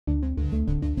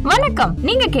வணக்கம்,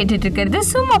 நீங்க கேட்டுட்டு இருக்கிறது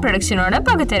சும்மா ப்ரொடக்ஷனோட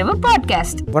பகுத்தறிவு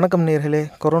பாட்காஸ்ட். வணக்கம் நேர்களே.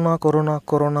 கொரோனா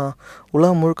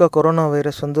உலகம் முழுக்க கொரோனா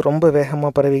வைரஸ் வந்து ரொம்ப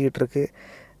வேகமாக பரவிக்கிட்டு இருக்கு.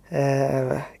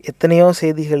 எத்தனையோ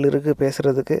செய்திகள் இருக்குது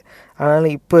பேசுகிறதுக்கு.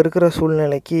 ஆனாலும் இப்போ இருக்கிற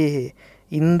சூழ்நிலைக்கு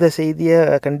இந்த செய்தியை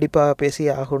கண்டிப்பாக பேசி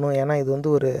ஆகணும். ஏன்னா இது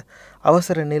வந்து ஒரு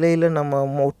அவசர நிலையில் நம்ம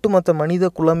ஒட்டுமொத்த மனித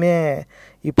குலமே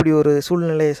இப்படி ஒரு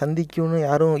சூழ்நிலையை சந்திக்கும்னு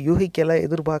யாரும் யூகிக்கலை,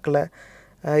 எதிர்பார்க்கலை.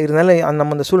 இருந்தாலும்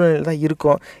நம்ம அந்த சூழ்நிலையில் தான்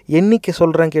இருக்கோம். எண்ணிக்கை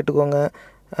சொல்கிறேன் கேட்டுக்கோங்க.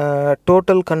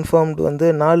 டோட்டல் கன்ஃபர்ம்டு வந்து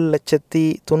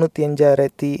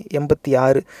 4,95,086,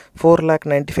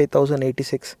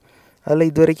 4,95,086. அதில்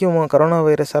இது வரைக்கும் கரோனா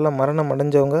வைரஸால் மரணம்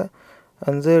அடைஞ்சவங்க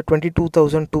வந்து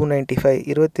 22,295,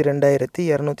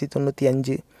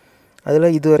 22,295. அதில்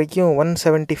இது வரைக்கும்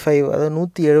 175, அதாவது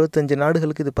 175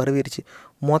 நாடுகளுக்கு இது பரவிடுச்சு.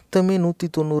 மொத்தமே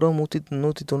 190,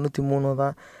 193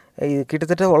 தான். இது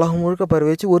கிட்டத்தட்ட உலகம் முழுக்க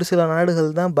பரவிச்சு. ஒரு சில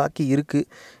நாடுகள் தான் பாக்கி இருக்குது.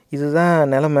 இதுதான்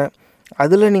நிலமை.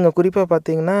 அதில் நீங்கள் குறிப்பாக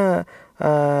பார்த்தீங்கன்னா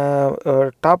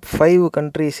டாப் 5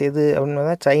 கண்ட்ரிஸ் எது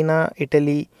அப்படின்னா China,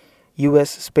 idli,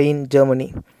 US, Spain, Germany.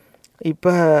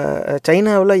 இப்போ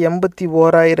சைனாவில்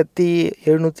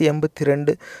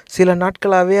 81,782. சில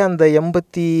நாட்களாகவே அந்த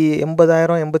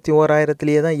 80,000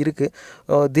 81,000 தான் இருக்குது.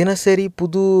 தினசரி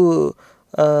புது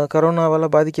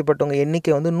கரோனாவால் பாதிக்கப்பட்டவங்க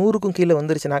எண்ணிக்கை வந்து 100க்கும் கீழே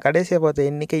வந்துருச்சு. நான் கடைசியாக பார்த்த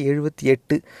எண்ணிக்கை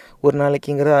 78 ஒரு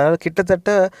நாளைக்குங்கிறது. அதனால் கிட்டத்தட்ட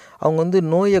அவங்க வந்து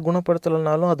நோயை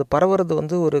குணப்படுத்தலைனாலும் அது பரவுறது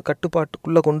வந்து ஒரு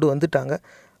கட்டுப்பாட்டுக்குள்ளே கொண்டு வந்துட்டாங்க.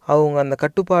 அவங்க அந்த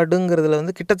கட்டுப்பாடுங்கிறதுல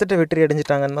வந்து கிட்டத்தட்ட வெற்றி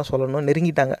அடைஞ்சிட்டாங்கன்னு தான் சொல்லணும்.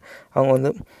 நெருங்கிட்டாங்க அவங்க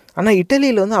வந்து. ஆனால்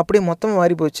இட்டலியில் வந்து அப்படியே மொத்தமாக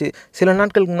மாறி போச்சு. சில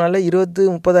நாட்களுக்கு முன்னால்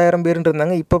 20-30,000 பேருன்னு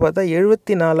இருந்தாங்க. இப்போ பார்த்தா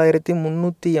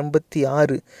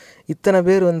 74,386. இத்தனை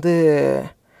பேர் வந்து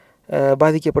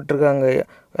பாதிக்கப்பட்டிருக்காங்க.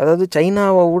 அதாவது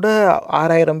சைனாவை விட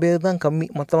 6,000 பேர் தான் கம்மி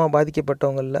மொத்தமாக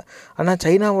பாதிக்கப்பட்டவங்களில். ஆனால்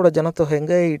சைனாவோட ஜனத்தொகை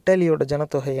எங்கே, இட்டாலியோட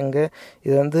ஜனத்தொகை எங்கே?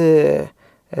 இது வந்து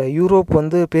யூரோப்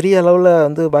வந்து பெரிய அளவில்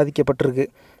வந்து பாதிக்கப்பட்டிருக்கு.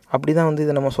 அப்படி தான் வந்து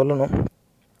இதை நம்ம சொல்லணும்.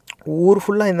 ஊர்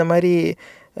ஃபுல்லாக இந்த மாதிரி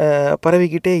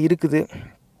பரவிக்கிட்டே இருக்குது.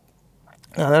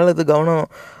 அதனால் இது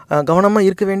கவனமாக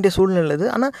இருக்க வேண்டிய சூழ்நிலை இது.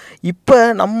 ஆனால் இப்போ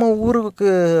நம்ம ஊருக்கு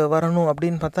வரணும்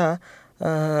அப்படின்னு பார்த்தா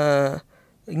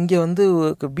இங்கே வந்து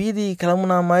பீதி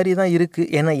கிளம்புனா மாதிரி தான் இருக்குது.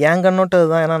 ஏன்னா என் கண்ணோட்டது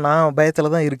தான். ஏன்னா நான்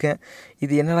பயத்தில் தான் இருக்கேன்.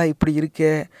 இது என்னடா இப்படி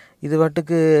இருக்கே, இது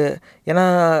பாட்டுக்கு. ஏன்னா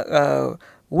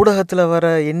ஊடகத்தில் வர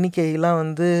எண்ணிக்கையெல்லாம்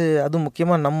வந்து அதுவும்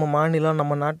முக்கியமாக நம்ம மாநிலம்,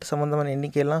 நம்ம நாட்டு சம்மந்தமான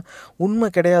எண்ணிக்கையெல்லாம் உண்மை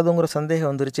கிடையாதுங்கிற சந்தேகம்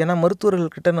வந்துருச்சு. ஏன்னா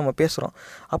மருத்துவர்கள்கிட்ட நம்ம பேசுகிறோம்.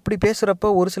 அப்படி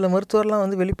பேசுகிறப்ப ஒரு சில மருத்துவர்லாம்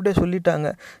வந்து வெளிப்படையாக சொல்லிட்டாங்க.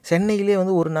 சென்னையிலே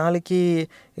வந்து ஒரு நாளைக்கு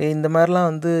இந்த மாதிரிலாம்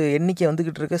வந்து எண்ணிக்கை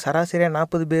வந்துக்கிட்டு இருக்கு. சராசரியாக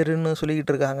 40 பேருன்னு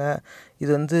சொல்லிக்கிட்டு இருக்காங்க.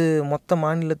 இது வந்து மொத்த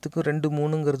மாநிலத்துக்கும்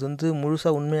 2-3ங்கிறது வந்து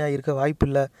முழுசாக உண்மையாக இருக்க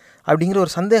வாய்ப்பில்லை அப்படிங்கிற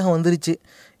ஒரு சந்தேகம் வந்துருச்சு.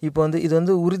 இப்போ வந்து இது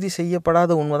வந்து உறுதி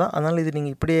செய்யப்படாத உண்மை தான். அதனால் இது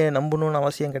நீங்கள் இப்படியே நம்பணும்னு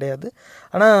அவசியம் கிடையாது.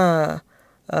 ஆனால்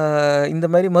இந்த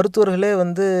மாதிரி மருத்துவர்களே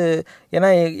வந்து, ஏன்னா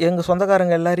எங்கள்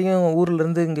சொந்தக்காரங்க எல்லாரையும்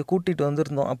ஊர்லேருந்து இங்கே கூட்டிகிட்டு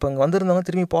வந்திருந்தோம். அப்போ இங்கே வந்திருந்தவங்க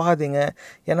திரும்பி போகாதீங்க,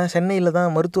 ஏன்னா சென்னையில் தான்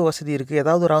மருத்துவ வசதி இருக்குது,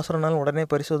 ஏதாவது ஒரு அவசரம்னாலும் உடனே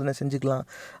பரிசோதனை செஞ்சுக்கலாம்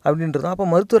அப்படின்றதும். அப்போ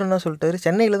மருத்துவர் என்ன சொல்லிட்டாரு,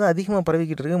 சென்னையில் தான் அதிகமாக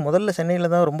பரவிக்கிட்டு இருக்குது, முதல்ல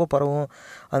சென்னையில் தான் ரொம்ப பரவும்,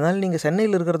 அதனால் நீங்கள்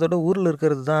சென்னையில் இருக்கிறதோட ஊரில்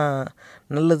இருக்கிறது தான்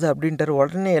நல்லது அப்படின்ட்டார்.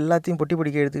 உடனே எல்லாத்தையும் பொட்டி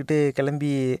படிக்க எடுத்துக்கிட்டு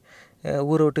கிளம்பி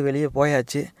ஊரை விட்டு வெளியே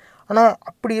போயாச்சு. ஆனால்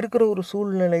அப்படி இருக்கிற ஒரு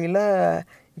சூழ்நிலையில்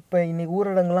இப்போ இன்றைக்கி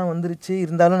ஊரடங்குலாம் வந்துருச்சு.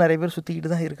 இருந்தாலும் நிறைய பேர் சுற்றிக்கிட்டு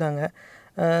தான் இருக்காங்க.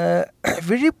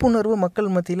 விழிப்புணர்வு மக்கள்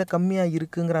மத்தியில் கம்மியாக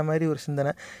இருக்குங்கிற மாதிரி ஒரு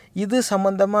சிந்தனை. இது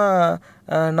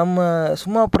சம்மந்தமாக நம்ம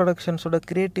சும்மா ப்ரொடக்ஷன்ஸோட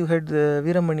கிரியேட்டிவ் ஹெட்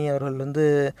வீரமணி அவர்கள் வந்து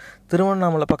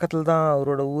திருவண்ணாமலை பக்கத்தில் தான்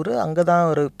அவரோட ஊர். அங்கே தான்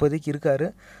அவர் இப்போதைக்கு இருக்கார்.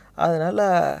 அதனால்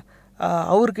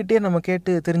அவர்கிட்டே நம்ம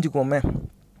கேட்டு தெரிஞ்சுக்குவோமே.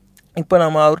 இப்போ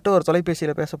நம்ம அவர்கிட்ட ஒரு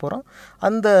தொலைபேசியில் பேச போகிறோம்.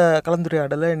 அந்த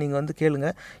கலந்துரையாடலை நீங்கள் வந்து கேளுங்க.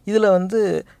 இதில் வந்து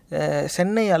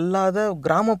சென்னை அல்லாத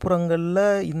கிராமப்புறங்களில்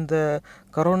இந்த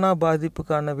கரோனா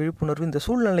பாதிப்புக்கான விழிப்புணர்வு, இந்த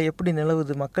சூழ்நிலை எப்படி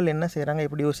நிலவுது, மக்கள் என்ன செய்கிறாங்க,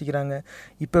 எப்படி யோசிக்கிறாங்க,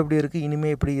 இப்போ எப்படி இருக்குது,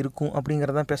 இனிமேல் எப்படி இருக்கும்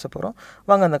அப்படிங்கிறதான் பேச போகிறோம்.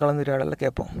 வாங்க அந்த கலந்துரையாடலை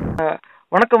கேட்போம்.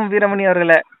 வணக்கம் வீரமணி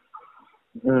அவர்களே.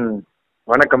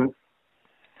 வணக்கம்.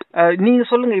 நீங்கள்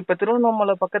சொல்லுங்கள், இப்போ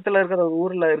திருவண்ணாமலை பக்கத்தில் இருக்கிற ஒரு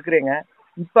ஊரில் இருக்கிறீங்க.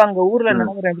 இப்போ அங்கே ஊரில்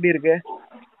நிலவரம் எப்படி இருக்கு?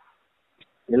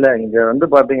 இல்ல, இங்க வந்து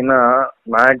பாத்தீங்கன்னா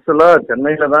நான் ஆக்சுவலா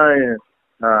சென்னையில தான்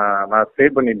நான் ஸ்டே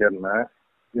பண்ணிட்டு இருந்தேன்.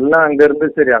 இல்ல அங்க இருந்து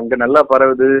சரி அங்க நல்லா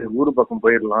பரவுது, ஊரு பக்கம்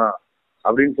போயிடலாம்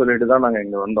அப்படின்னு சொல்லிட்டு தான் நாங்க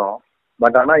இங்க வந்தோம்.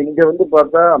 பட் ஆனா இங்க வந்து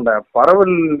பார்த்தா அந்த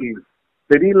பரவல்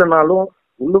தெரியலனாலும்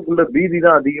உள்ளுக்குள்ள பீதி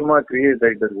தான் அதிகமா கிரியேட்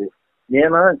ஆயிட்டு இருக்கு.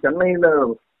 ஏன்னா சென்னையில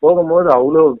போகும்போது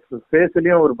அவ்வளோ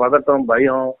ஸ்பேஸ்லயும் ஒரு பதட்டம்,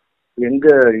 பயம், எங்க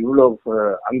இவ்வளோ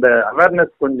அந்த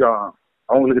அவேர்னஸ் கொஞ்சம்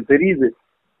அவங்களுக்கு தெரியுது.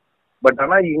 பட்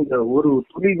ஆனா இங்க ஒரு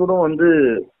துளி கூட வந்து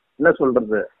என்ன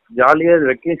சொல்றது, ஜாலியா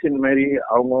வெக்கேஷன் மாதிரி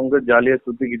அவங்கவுங்க ஜாலியா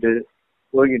சுத்திக்கிட்டு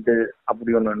போய்கிட்டு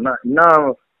அப்படி ஒண்ணுன்னா இன்னும்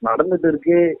நடந்துட்டு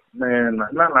இருக்கே,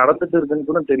 நல்லா நடந்துட்டு இருக்குன்னு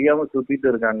கூட தெரியாம சுத்திட்டு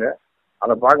இருக்காங்க.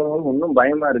 அதை பார்க்கும்போது இன்னும்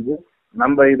பயமா இருக்கு.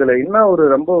 நம்ம இதுல என்ன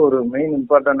ரொம்ப ஒரு மெயின்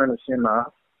இம்பார்ட்டன்டான விஷயம்னா,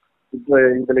 இப்ப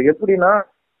இதுல எப்படின்னா,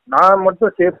 நான்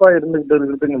மட்டும் சேஃபா இருந்துகிட்டு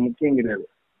இருக்கிறது இங்க முக்கியம் கிடையாது.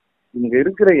 இங்க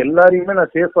இருக்கிற எல்லாரையுமே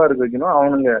நான் சேஃபா இருக்க வைக்கணும்.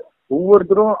 அவனுங்க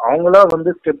ஒவ்வொருத்தரும் அவங்களா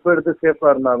ஸ்டெப் எடுத்து சேஃபா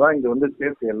இருந்தாதான் இங்க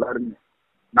சேஃப் எல்லாருமே.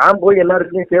 நான் போய்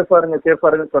எல்லாருக்குமே சேஃபா இருங்க சேஃபா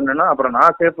இருங்கன்னு சொன்னேன்னா அப்புறம்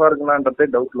நான் சேஃபா இருக்கலான்றதே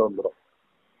டவுட்ல வந்துடும்.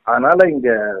 அதனால இங்க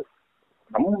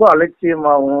ரொம்ப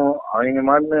அலட்சியமாகவும் அவங்க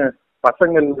மாதிரி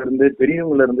பசங்கள்ல இருந்து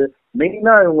பெரியவங்கல இருந்து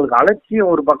மெயினா இவங்களுக்கு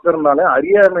அலட்சியம் ஒரு பக்கம் இருந்தாலே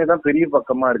அறியாமை தான் பெரிய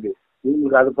பக்கமா இருக்கு.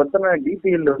 இவங்களுக்கு அதை பத்தின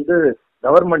டீட்டெயில்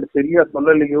கவர்மெண்ட் சரியா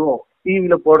சொல்லலையோ,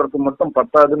 டிவியில போடுறது மட்டும்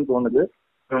பத்தாதுன்னு தோணுது.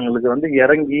 இவங்களுக்கு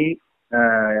இறங்கி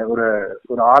ஒரு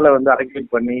ஒரு ஆளை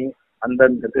அலோகேட் பண்ணி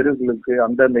அந்தந்த தெருவுகளுக்கு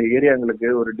அந்தந்த ஏரியாங்களுக்கு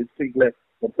ஒரு டிஸ்ட்ரிக்ட்ல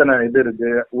எத்தனை இது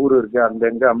இருக்கு ஊர் இருக்கு அந்த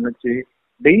எங்க அமைச்சு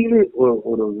டெய்லி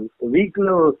ஒரு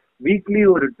வீக்லி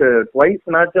ஒரு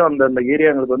ட்வைஸ்னாச்சும் அந்தந்த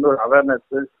ஏரியாங்களுக்கு ஒரு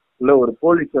அவேர்னஸ் இல்ல ஒரு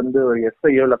போலீஸ் ஒரு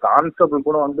எஸ்ஐயோ இல்ல கான்ஸ்டபிள்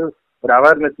கூட ஒரு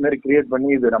அவேர்னஸ் மாதிரி கிரியேட் பண்ணி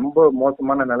இது ரொம்ப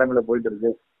மோசமான நிலைமையில போயிட்டு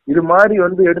இருக்கு. இது மாதிரி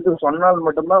எடுத்து சொன்னால்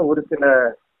மட்டும்தான் ஒரு சில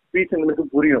பீஸுங்களுக்கு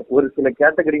புரியும், ஒரு சில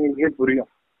கேட்டகரிங்களுக்கே புரியும்.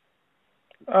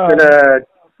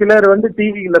 சிலர்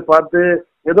டிவியில பார்த்து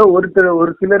ஏதோ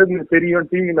ஒரு சிலருக்கு தெரியும்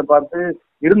டிவியில பார்த்து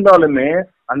இருந்தாலுமே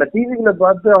அந்த டிவியில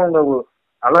பார்த்து அவங்க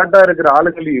அலர்ட்டா இருக்கிற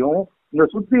ஆளுங்களையும் இந்த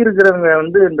சுத்தி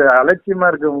இருக்கிறவங்க இந்த அலட்சியமா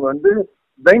இருக்கிறவங்க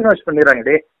பிரெயின் வாஷ் பண்ணிடுறாங்க.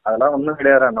 டே அதெல்லாம் ஒண்ணும்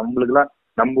கிடையாது, நம்மளுக்குலாம்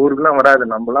நம்ம ஊருக்குலாம் வராது,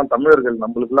 நம்மலாம் தமிழர்கள்,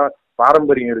 நம்மளுக்குலாம்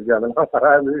பாரம்பரியம் இருக்கு, அதெல்லாம்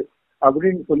வராது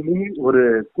அப்படின்னு சொல்லி ஒரு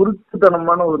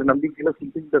குருட்டுத்தனமான ஒரு நம்பிக்கையில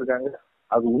சுத்திக்கிட்டு இருக்காங்க.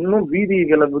 அது இன்னும் வீதி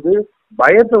கிளம்புது,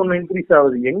 பயத்தை ஒன்னும் இன்க்ரீஸ்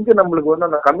ஆகுது. எங்க நம்மளுக்கு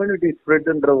அந்த கம்யூனிட்டி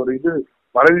ஸ்பிரிட்ன்ற ஒரு இது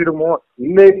பரவிடுமோ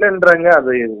இல்லைன்றாங்க.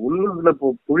 அது உள்ளுக்குள்ள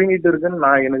புழுங்கிட்டு இருக்குன்னு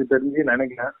நான் எனக்கு தெரிஞ்சு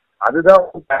நினைக்கிறேன். அதுதான்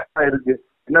இருக்கு.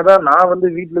 என்னதான் நான்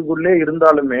வீட்டுக்குள்ளே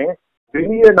இருந்தாலுமே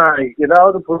வெளியே நான்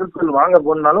ஏதாவது பொருட்கள் வாங்க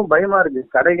போனாலும் பயமா இருக்கு.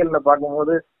 கடைகள்ல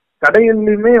பார்க்கும்போது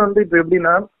கடைகள்லயுமே இப்ப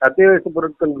எப்படின்னா அத்தியாவசிய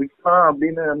பொருட்கள் விற்கலாம்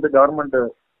அப்படின்னு கவர்மெண்ட்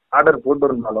ஆர்டர் போட்டு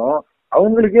இருந்தாலும்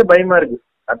அவங்களுக்கே பயமா இருக்கு.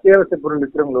 அத்தியாவசிய பொருள்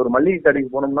விற்கிறவங்க ஒரு மளிகை கடைக்கு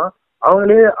போனோம்னா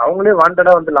அவங்களே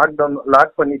வாண்டடா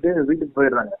லாக் பண்ணிட்டு வீட்டுக்கு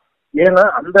போயிடுறாங்க. ஏன்னா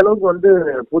அந்த அளவுக்கு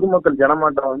பொதுமக்கள்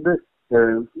ஜனமாட்டம்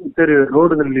தெரு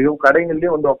ரோடுகள்லயும்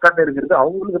கடைகள்லயும் உட்காந்து இருக்கிறது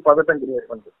அவங்களுக்கு பதட்டம் கிரியேட்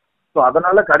பண்ணுது. ஸோ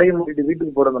அதனால கடையை மூடிட்டு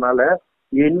வீட்டுக்கு போறதுனால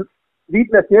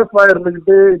வீட்டுல சேஃபா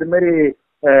இருந்துகிட்டு இது மாதிரி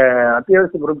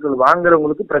அத்தியாவசிய பொருட்கள்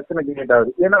வாங்குறவங்களுக்கு பிரச்சனை கிரியேட்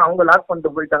ஆகுது. ஏன்னா அவங்க லாக்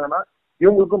பண்ணிட்டு போயிட்டாங்கன்னா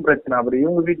இவங்களுக்கும் பிரச்சனை, அப்புறம்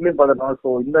இவங்க வீட்லயும் பதட்டம். ஸோ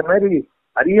இந்த மாதிரி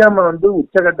அறியாம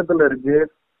உச்சகட்டத்துல இருக்கு.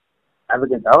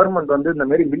 அதுக்கு கவர்மெண்ட் இந்த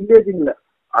மாதிரி வில்லேஜிங்ல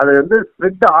அது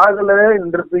ஸ்ப்ரெட்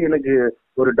ஆகலன்றது எனக்கு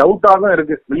ஒரு டவுட்டாகவும்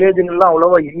இருக்கு. வில்லேஜுங்கெல்லாம்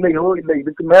அவ்வளவா இல்லையோ இல்ல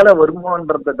இதுக்கு மேல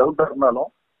வருமானன்ற டவுட்டா இருந்தாலும்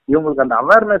இவங்களுக்கு அந்த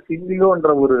அவேர்னஸ்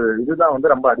இல்லையோன்ற ஒரு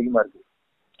இதுதான் ரொம்ப அதிகமா இருக்கு.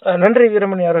 நன்றி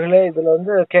வீரமணி அவர்களே.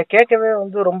 இதுல கேட்கவே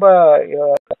ரொம்ப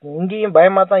இங்கேயும்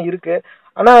பயமா தான் இருக்கு.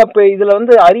 ஆனா இப்ப இதுல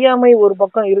அறியாமை ஒரு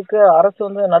பக்கம் இருக்கு, அரசு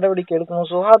நடவடிக்கை எடுக்கணும்.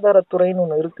 சுகாதாரத்துறைன்னு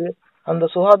ஒண்ணு இருக்கு, அந்த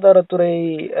சுகாதாரத்துறை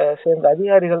சேர்ந்த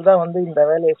அதிகாரிகள் தான் இந்த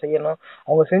வேலையை செய்யணும்.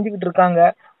 அவங்க செஞ்சுக்கிட்டு இருக்காங்க.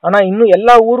 ஆனா இன்னும்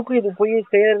எல்லா ஊருக்கும் இது போய்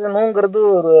சேரணுங்கிறது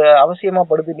ஒரு அவசியமா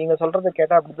படுது. நீங்க சொல்றதை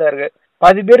கேட்டா அப்படிதான் இருக்கு.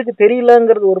 பாதி பேருக்கு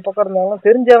தெரியலங்கிறது ஒரு பக்கம் இருந்தாலும்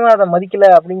தெரிஞ்சவன் அதை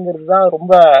மதிக்கல அப்படிங்கிறது தான்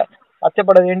ரொம்ப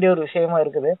அச்சப்பட வேண்டிய ஒரு விஷயமா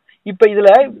இருக்குது. இப்ப இதுல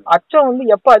அச்சம்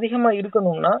எப்ப அதிகமா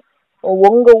இருக்கணும்னா,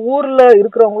 உங்க ஊர்ல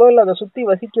இருக்கிறவங்களோ இல்ல அதை சுத்தி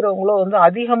வசிக்கிறவங்களோ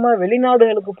அதிகமா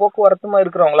வெளிநாடுகளுக்கு போக்குவரத்துமா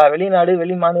இருக்கிறவங்களா, வெளிநாடு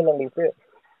வெளி மாநிலங்களுக்கு?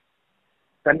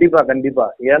 கண்டிப்பா கண்டிப்பா.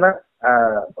 ஏன்னா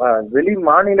வெளி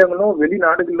மாநிலங்களும்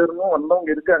வெளிநாடுகள்ல இருந்தும் வந்தவங்க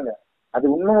இருக்காங்க. அது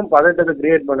இன்னும் பதட்டத்தை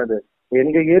கிரியேட் பண்ணுது.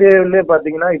 எங்க ஏரியாவிலே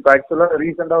பாத்தீங்கன்னா இப்ப ஆக்சுவலா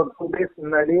ரீசெண்டா ஒரு 2 days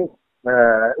முன்னாடி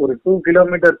ஒரு 2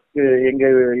 கிலோமீட்டர்ஸ்க்கு எங்க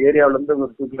ஏரியாவில இருந்து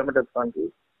ஒரு 2 கிலோமீட்டர்ஸ் தாண்டி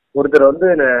ஒருத்தர்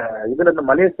இதுல இருந்து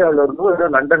மலேசியாவில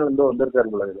இருந்து லண்டன்ல இருந்து வந்திருக்காரு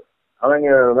போல.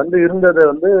 அவங்க இருந்ததை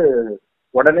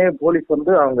உடனே போலீஸ்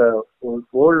அவங்க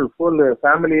ஹோல்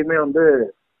ஃபேமிலியுமே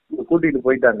கூட்டிட்டு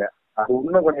போயிட்டாங்க. அது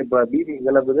இன்னும் கொஞ்சம் இப்ப பீதி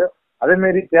கிளப்புது. அதே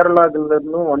மாதிரி கேரளாக்குல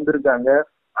இருந்தும் வந்திருக்காங்க.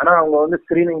 ஆனா அவங்க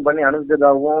ஸ்கிரீனிங் பண்ணி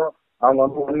அனுப்பிச்சதாகவும் அவங்க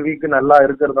 1 week நல்லா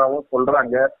இருக்கிறதாவும்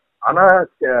சொல்றாங்க. ஆனா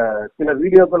சில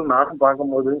வீடியோக்கள் நானும்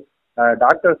பார்க்கும்போது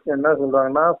டாக்டர்ஸ் என்ன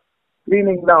சொல்றாங்கன்னா,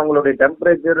 ஸ்கிரீனிங்ல அவங்களுடைய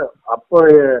டெம்பரேச்சர் அப்போ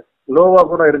லோவா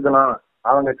கூட இருக்கலாம்,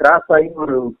 அவங்க கிராஸ் ஆகி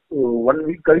ஒரு 1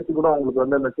 week கழிச்சு கூட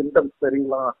அவங்களுக்கு அந்த சிம்டம்ஸ்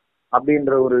தெரியலாம்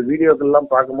அப்படின்ற ஒரு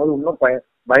வீடியோக்கள்லாம் பார்க்கும்போது இன்னும்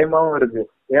பயமாவும் இருக்கு.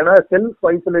 ஏன்னா செல்ஃப்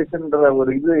ஐசோலேஷன்ற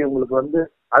ஒரு இது இவங்களுக்கு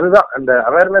அதுதான் அந்த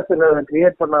அவேர்னஸ்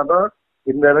கிரியேட் பண்ணாதான்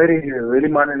இந்த மாதிரி வெளி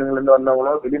மாநிலங்கள்ல இருந்து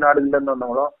வந்தவங்களோ வெளிநாடுகள்ல இருந்து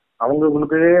வந்தவங்களோ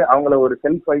அவங்களுக்கு அவங்கள ஒரு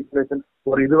செல்ஃப் ஐசோலேஷன்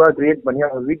ஒரு இதுவா கிரியேட் பண்ணி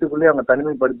அவங்க வீட்டுக்குள்ளேயே அவங்க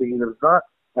தனிமைப்படுத்திக்கிறது தான்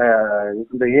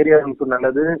இந்த ஏரியாவுக்கும்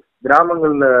நல்லது,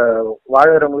 கிராமங்கள்ல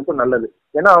வாழறவங்களுக்கும் நல்லது.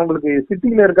 ஏன்னா அவங்களுக்கு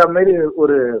சிட்டியில இருக்க மாதிரி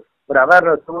ஒரு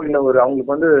அவேர்னஸோ இல்ல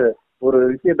அவங்களுக்கு ஒரு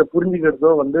விஷயத்த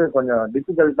புரிஞ்சுக்கிறதோ கொஞ்சம்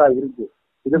டிஃபிகல்ட்டா இருக்கு.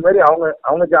 இது மாதிரி அவங்க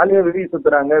அவங்க ஜாலியா வெளியே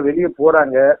சுத்துறாங்க, வெளியே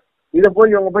போறாங்க. இதை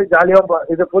போய் இவங்க போய் ஜாலியா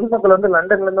இதை பொதுமக்கள் வந்து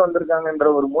லண்டன்ல இருந்து வந்திருக்காங்கன்ற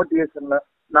ஒரு மோட்டிவேஷன்ல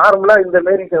நார்மலா இந்த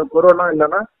மாரி கொரோனா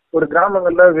இல்லைன்னா ஒரு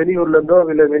கிராமங்கள்ல வெளியூர்ல இருந்தோ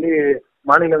இல்ல வெளி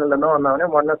மாநிலங்கள்ல இருந்தோ வந்தாங்கன்னா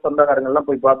மண்ண சொந்தக்காரங்க எல்லாம்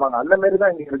போய் பார்ப்பாங்க. அந்த மாதிரி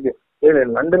தான் இங்க இருக்கு.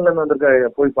 லண்டன்ல இருந்து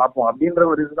வந்திருக்க போய் பார்ப்போம் அப்படின்ற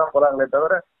ஒரு இதுதான் போறாங்களே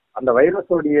தவிர அந்த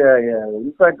வைரஸோடைய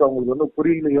இம்பாக்ட் அவங்களுக்கு வந்து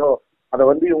புரியலையோ, அதை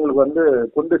வந்து இவங்களுக்கு வந்து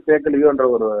கொண்டு சேர்க்கலையோன்ற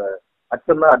ஒரு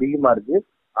அச்சம் தான் அதிகமா இருக்கு.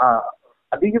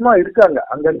 அதிகமா இருக்காங்க,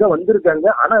 அங்கங்க வந்திருக்காங்க.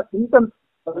 ஆனா சிம்டம்ஸ்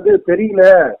வந்து தெரியல,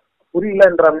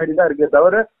 புரியலன்ற மாதிரி தான் இருக்கே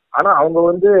தவிர, ஆனா அவங்க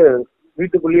வந்து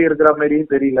வீட்டுக்குள்ளேயே இருக்கிற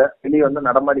மாதிரியும் தெரியல, வெளியே வந்து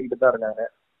நடமாடிக்கிட்டு தான் இருக்காங்க.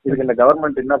 இதுக்கு இந்த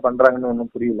கவர்மெண்ட் என்ன பண்றாங்கன்னு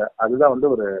ஒன்றும் புரியல. அதுதான் வந்து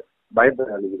ஒரு பயத்தை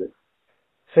அளிக்குது.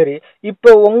 சரி,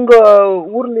 இப்போ உங்க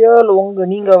ஊர்லயோ இல்ல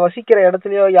நீங்க வசிக்கிற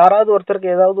இடத்துலயோ யாராவது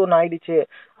ஒருத்தருக்கு ஏதாவது ஒண்ணு ஆயிடுச்சு,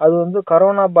 அது வந்து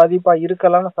கரோனா பாதிப்பா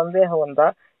இருக்கலாம்னு சந்தேகம் வந்தா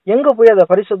எங்க போய் அதை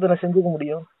பரிசோதனை செஞ்சுக்க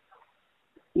முடியும்?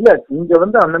 இல்ல, இங்க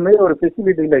வந்து அந்த மாதிரி ஒரு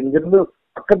ஃபெசிலிட்டி இல்ல. இங்க இருந்து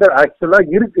பக்கத்துல ஆக்சுவலா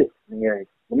இருக்கு. நீங்க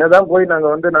என்னதான் போய்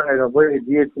நாங்க போய்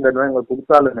ஜிஹெச்ல எங்க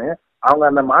கொடுத்தாலுமே அவங்க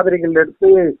அந்த மாதிரிகள் எடுத்து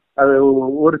அது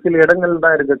ஒரு சில இடங்கள்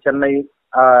தான் இருக்கு. சென்னை,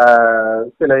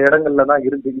 சில இடங்கள்ல தான்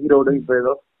இருக்கு. ஈரோடு, இப்ப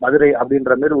ஏதோ மதுரை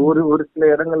அப்படின்ற மாதிரி ஒரு ஒரு சில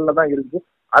இடங்கள்ல தான் இருக்கு.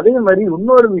 அதே மாதிரி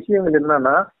இன்னொரு விஷயங்கள்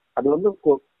என்னன்னா, அது வந்து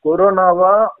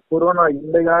கொரோனா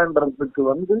இல்லையான்றதுக்கு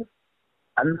வந்து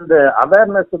அந்த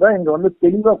அவேர்னஸ் தான் இங்க வந்து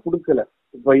தெளிவா கொடுக்கல.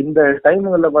 இப்ப இந்த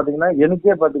டைம்ல பாத்தீங்கன்னா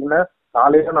எனக்கே பாத்தீங்கன்னா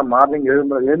காலையில நான் மார்னிங்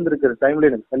எழுந்திருக்கிற டைம்ல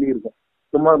எனக்கு சளி இருக்கும்,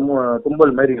 சும்மா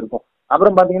தும்பல் மாதிரி இருக்கும்.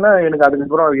 அப்புறம் பாத்தீங்கன்னா எனக்கு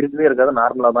அதுக்கப்புறம் இருக்கவே இருக்காது,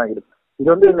 நார்மலா தான் இருக்கும். இது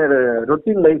வந்து என்னோட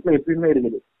ரொட்டீன் லைஃப்ல எப்பயுமே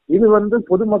இருக்குது. இது வந்து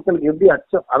பொதுமக்களுக்கு எப்படி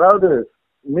அச்சம், அதாவது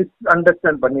மிஸ்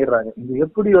அண்டர்ஸ்டாண்ட் பண்ணிடுறாங்க. இது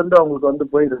எப்படி வந்து அவங்களுக்கு வந்து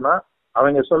போயிடுதுன்னா,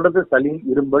 அவங்க சொல்றது சளி,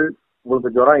 இரும்பல்,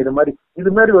 உங்களுக்கு ஜுரம்,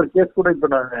 இது மாதிரி ஒரு கேஸ் கூட இப்ப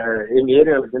நாங்க எங்க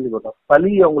ஏரியாவில் கேள்விப்பட்டோம்.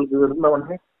 சளி அவங்களுக்கு இருந்த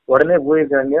உடனே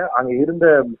போயிருக்காங்க. அவங்க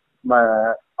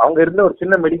இருந்த ஒரு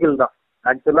சின்ன மெடிக்கல் தான்.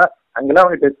 ஆக்சுவலா அங்கெல்லாம்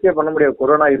அவங்க டெஸ்டே பண்ண முடியாது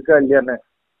கொரோனா இருக்கா இல்லையான்னு.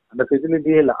 அந்த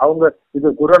ஃபெசிலிட்டியே இல்லை. அவங்க இது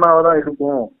கொரோனாவா தான்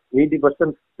இருக்கும்,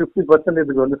 80% 50%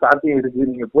 இதுக்கு வந்து சாத்தியம் இருக்கு,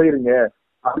 நீங்க போயிருங்க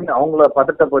அப்படின்னு அவங்கள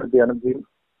பதட்டப்படுத்தி அனுப்பி.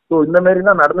 ஸோ இந்த மாதிரி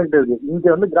தான் நடந்துகிட்டு இருக்கு. இங்க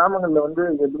வந்து கிராமங்கள்ல வந்து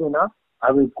எப்படின்னா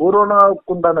அது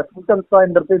கொரோனாவுக்கு உண்டான சிம்டம்ஸ்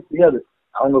தான்ன்றதே தெரியாது.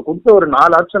 அவங்க கொடுத்த ஒரு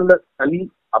 4 ஆப்ஷன்ல சளி,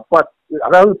 அப்பா,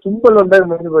 அதாவது தும்பல் வந்தா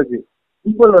முடிஞ்சு போச்சு.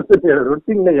 தும்பல் வந்து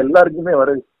ரொட்டீன்ல எல்லாருக்குமே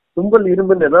வருது. தும்பல்,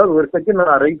 இரும்பல் ஏதாவது ஒரு செகண்ட்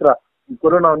நான் ரைட்ரா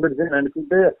கொரோனா வந்துருச்சுன்னு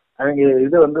நினைச்சிட்டு அவங்க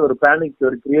இதை வந்து ஒரு பேனிக்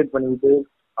ஒரு கிரியேட் பண்ணிட்டு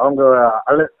அவங்க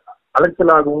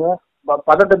அலைச்சலாகவும்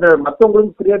பதட்டத்தை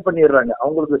மற்றவங்களுக்கும் கிரியேட் பண்ணிடுறாங்க.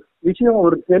 அவங்களுக்கு விஷயம்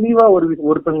ஒரு தெளிவா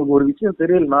ஒருத்தவங்களுக்கு ஒரு விஷயம்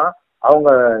தெரியலன்னா அவங்க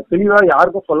தெளிவா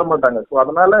யாருக்கும் சொல்ல மாட்டாங்க. ஸோ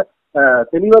அதனால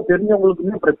தெளிவா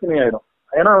தெரிஞ்சவங்களுக்குமே பிரச்சனை ஆயிடும்.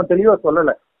 ஏன்னா அவன் தெளிவா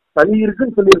சொல்லலை, சளி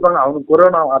இருக்குன்னு சொல்லியிருப்பாங்க, அவனுக்கு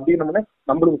கொரோனா அப்படின்னோடனே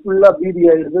நம்மளுக்கு ஃபுல்லா பீதி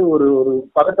ஆயிடுது, ஒரு ஒரு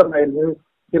பதட்டம் ஆயிடுது.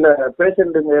 சில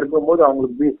பேஷண்ட்டுங்க இருக்கும்போது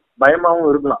அவங்களுக்கு பயமாவும்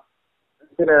இருக்கலாம்.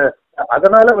 சில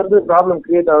அதனால வந்து ப்ராப்ளம்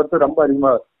கிரியேட் ஆகிறது ரொம்ப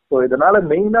அதிகமா. ஸோ இதனால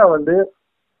மெயினா வந்து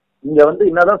இங்க வந்து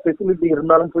என்னதான் ஃபெசிலிட்டி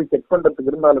இருந்தாலும் போய் செக்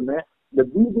பண்றதுக்கு இருந்தாலுமே இந்த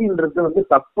பீதின்றது வந்து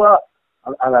தப்பா,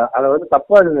 அதை வந்து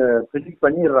தப்பா ப்ரெடிக்ட்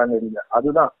பண்ணிடுறாங்க இங்க.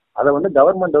 அதுதான் அதை வந்து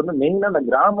கவர்மெண்ட் வந்து மெயினா அந்த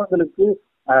கிராமங்களுக்கு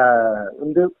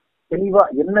வந்து தெளிவா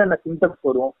என்னென்ன சிம்டம்ஸ்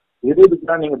வரும்,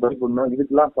 எதுக்கெல்லாம் நீங்க பயப்படணும்,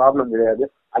 இதுக்கெல்லாம் ப்ராப்ளம் கிடையாது.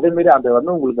 அதே மாதிரி அதை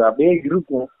வந்து உங்களுக்கு அப்படியே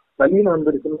இருக்கும். சளின்னு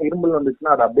வந்துருச்சுன்னா, இரும்பல்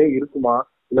வந்துச்சுன்னா அது அப்படியே இருக்குமா,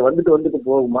 இல்ல வந்துட்டு வந்துட்டு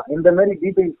போகுமா, இந்த மாதிரி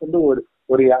டீடைல்ஸ் வந்து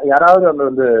ஒரு யாராவது அந்த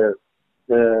வந்து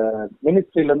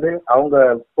மினிஸ்ட்ரியில இருந்து அவங்க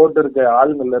போட்டு இருக்க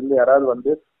ஆளுங்கள்ல இருந்து யாராவது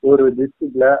வந்து ஒரு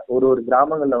டிஸ்ட்ரிக்ட்ல ஒரு ஒரு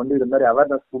கிராமங்கள்ல வந்து இது மாதிரி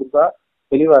அவேர்னஸ் கொடுத்தா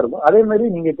தெளிவா இருக்கும். அதே மாதிரி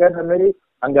நீங்க கேட்ட மாதிரி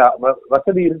அங்க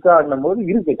வசதி இருக்கான்னும் போது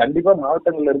இருக்கு, கண்டிப்பா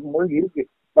மாவட்டங்கள்ல இருக்கும்போது இருக்கு.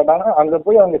 பட் ஆனா அங்க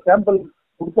போய் அவங்க சாம்பிள்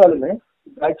கொடுத்தாலுமே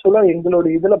ஆக்சுவலா எங்களோட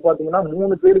இதுல பாத்தீங்கன்னா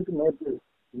 3 பேருக்கு நேற்று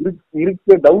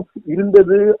இருக்க டவுட்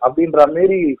இருந்தது அப்படின்ற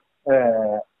மாதிரி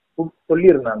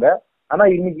சொல்லியிருந்தாங்க. ஆனா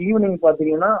இன்னைக்கு ஈவினிங்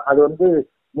பாத்தீங்கன்னா அது வந்து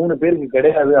 3 பேருக்கு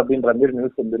கிடையாது அப்படின்ற மாதிரி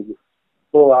நியூஸ் வந்துருக்கு.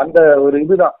 ஸோ அந்த ஒரு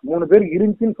இதுதான் 3 பேருக்கு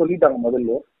இருந்துச்சுன்னு சொல்லிட்டாங்க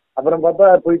முதல்ல. அப்புறம் பார்த்தா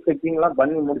போய் செக்கிங் எல்லாம்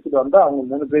பண்ணி முடிச்சுட்டு வந்தா அவங்க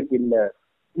 3 பேருக்கு இல்லை,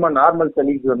 சும்மா நார்மல்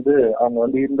சளிக்கு வந்து அவங்க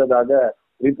வந்து இருந்ததாக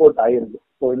ரிப்போர்ட் ஆயிருக்கு.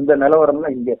 ஸோ இந்த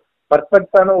நிலவரம்னா இங்க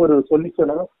பர்ஃபெக்டான ஒரு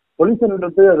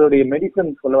சொல்யூஷன்ன்றது அதோடைய மெடிசன்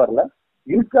சொல்ல வரல,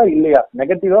 இருக்கா இல்லையா,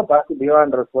 நெகட்டிவா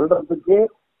பாசிட்டிவான்ற சொல்றதுக்கே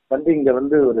வந்து இங்க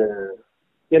வந்து ஒரு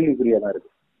கேள்விக்குறியாதான் இருக்கு.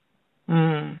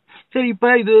 சரி, இப்ப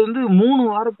இது வந்து 3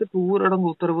 வாரத்துக்கு ஊரடங்கு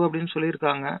உத்தரவு அப்படின்னு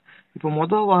சொல்லியிருக்காங்க. இப்ப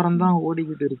முதல் வாரம் தான்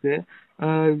ஓடிக்கிட்டு இருக்கு.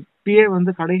 இப்பயே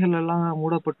வந்து கடைகள் எல்லாம்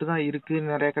மூடப்பட்டு தான் இருக்கு,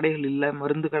 நிறைய கடைகள் இல்ல,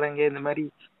 மருந்து கடைங்க இந்த மாதிரி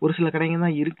ஒரு சில கடைங்க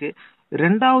தான் இருக்கு.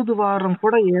 2வது வாரம்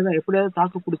கூட எப்படியாவது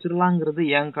தாக்கு பிடிச்சிடலாங்கிறது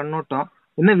என் கண்ணோட்டம்.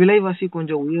 என்ன விலைவாசி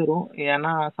கொஞ்சம் உயரும்,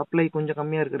 ஏன்னா சப்ளை கொஞ்சம்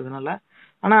கம்மியா இருக்கிறதுனால.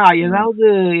 ஆனா ஏதாவது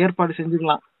ஏற்பாடு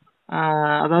செஞ்சுக்கலாம்.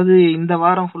 அதாவது இந்த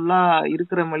வாரம் ஃபுல்லா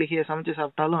இருக்கிற மளிகையை சமைச்சு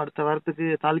சாப்பிட்டாலும் அடுத்த வாரத்துக்கு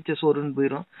தாளிச்ச சோறுன்னு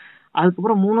போயிடும்.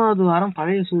 அதுக்கப்புறம் 3வது வாரம்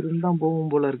பழைய சூரியன் தான் போகும்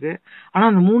போல இருக்கு. ஆனா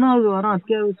அந்த 3வது வாரம்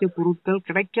அத்தியாவசிய பொருட்கள்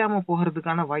கிடைக்காம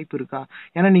போகிறதுக்கான வாய்ப்பு இருக்கா?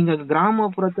 ஏன்னா நீங்க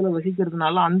கிராமப்புறத்துல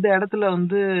வசிக்கிறதுனால அந்த இடத்துல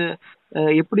வந்து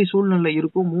எப்படி சூழ்நிலை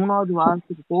இருக்கும்? 3வது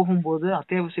வாரத்துக்கு போகும்போது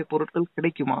அத்தியாவசிய பொருட்கள்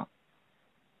கிடைக்குமா?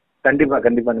 கண்டிப்பா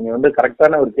கண்டிப்பா நீங்க வந்து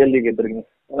கரெக்டான ஒரு கேள்வி கேட்டிருக்கீங்க.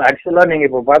 ஆக்சுவலா நீங்க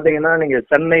இப்ப பாத்தீங்கன்னா நீங்க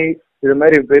சென்னை இது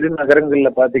மாதிரி பெருநகரங்கள்ல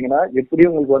பாத்தீங்கன்னா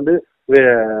எப்படியும் உங்களுக்கு வந்து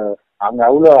அங்க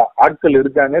அவ்வளோ ஆட்கள்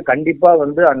இருக்காங்க. கண்டிப்பா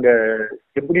வந்து அங்க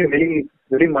எப்படியும்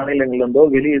வெளி மாநிலங்கள்ல இருந்தோ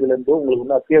வெளி இதுல இருந்தோ உங்களுக்கு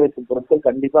வந்து அத்தியாவசிய பொருட்கள்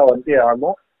கண்டிப்பா வந்து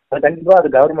ஆகும். அது கண்டிப்பா அது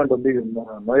கவர்மெண்ட் வந்து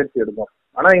முயற்சி எடுக்கும்.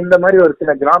 ஆனா இந்த மாதிரி ஒரு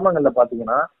சில கிராமங்கள்ல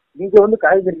பாத்தீங்கன்னா இங்க வந்து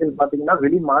காய்கறிகள் பாத்தீங்கன்னா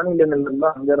வெளி மாநிலங்கள்ல இருந்தோ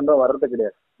அங்க இருந்தோ வர்றது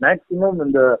கிடையாது. மேக்சிமம்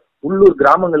இந்த உள்ளூர்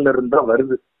கிராமங்கள்ல இருந்தா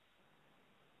வருது.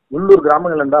 உள்ளூர்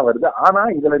கிராமங்கள்ல இருந்தா வருது. ஆனா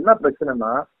இதுல என்ன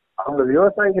பிரச்சனைனா அவங்க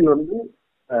விவசாயிகள் வந்து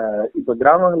இப்ப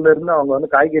கிராமங்கள்ல இருந்து அவங்க வந்து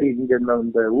காய்கறி இங்க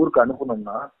இந்த ஊருக்கு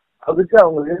அனுப்பணும்னா அதுக்கு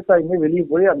அவங்க விவசாயிங்க வெளியே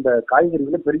போய் அந்த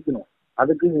காய்கறிகளை பெருக்கணும்.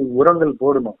 அதுக்கு உரங்கள்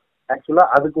போடணும். ஆக்சுவலா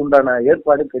அதுக்கு உண்டான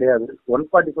ஏற்பாடு கிடையாது.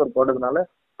 144 போடுறதுனால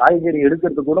காய்கறி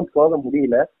எடுக்கிறதுக்கு கூட போக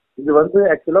முடியல. இது வந்து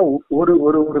ஆக்சுவலா ஒரு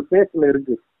ஒரு ஒரு பேஸ்ல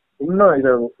இருக்கு. இன்னும் இத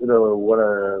ஒரு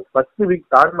 10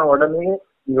 வீக் தாண்டின உடனே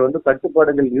இங்க வந்து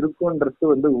கட்டுப்பாடுகள்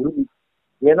இருக்குன்றது வந்து உறுதி.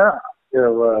 ஏன்னா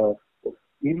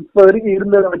இப்ப வரைக்கும்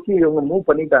இருந்ததை வச்சு இவங்க மூவ்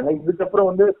பண்ணிட்டாங்க. இதுக்கப்புறம்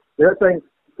வந்து விவசாயம்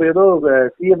இப்ப ஏதோ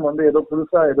சிஎம் வந்து ஏதோ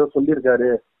புதுசா ஏதோ சொல்லியிருக்காரு.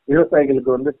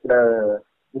 விவசாயிகளுக்கு வந்து சில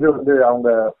இது வந்து அவங்க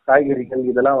காய்கறிகள்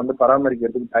இதெல்லாம் வந்து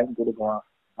பராமரிக்கிறதுக்கு டைம் கொடுக்கலாம்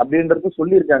அப்படின்றது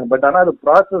சொல்லியிருக்காங்க. பட் ஆனா அது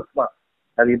ப்ராசஸ் தான்.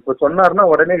 அது இப்ப சொன்னாருன்னா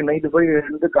உடனே நைட்டு போய்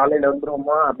இருந்து காலையில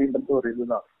வந்துருவோமா அப்படின்றது ஒரு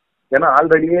இதுதான். ஏன்னா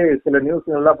ஆல்ரெடியே சில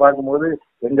நியூஸ்கள்லாம் பார்க்கும்போது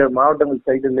எங்க மாவட்டங்கள்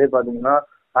சைடுலயே பாத்தீங்கன்னா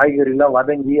காய்கறி எல்லாம்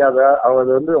வதங்கி அதை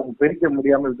வந்து அவங்க பிரிக்க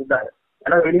முடியாம விட்டுட்டாங்க.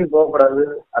 ஏன்னா வெளியே போகக்கூடாது,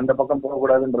 அந்த பக்கம்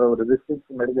போகக்கூடாதுன்ற ஒரு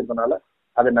ரெஸ்ட்ரிக்ஷன் எடுக்கிறதுனால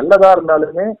அது நல்லதா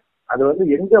இருந்தாலுமே அது வந்து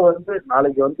எங்க வந்து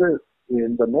நாளைக்கு வந்து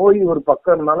இந்த நோய் ஒரு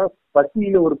பக்கம் இருந்தாலும்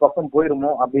பசியில ஒரு பக்கம்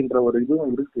போயிருமோ அப்படின்ற ஒரு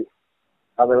இதுவும் இருக்கு.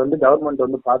 அதை வந்து கவர்மெண்ட்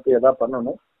வந்து பார்த்து எதா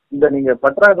பண்ணணும். இந்த நீங்க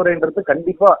பற்றாக்குறைன்றது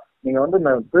கண்டிப்பா நீங்க வந்து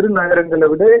பெருநகரங்களை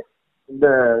விட இந்த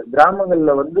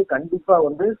கிராமங்கள்ல வந்து கண்டிப்பா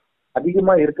வந்து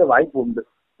அதிகமா இருக்க வாய்ப்பு உண்டு.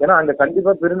 ஏன்னா அங்க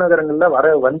கண்டிப்பா பெருநகரங்கள்ல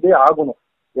வந்தே ஆகணும்.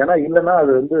 ஏன்னா இல்லைன்னா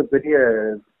அது வந்து பெரிய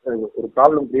ஒரு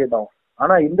ப்ராப்ளம் கிரியேட் ஆகும்.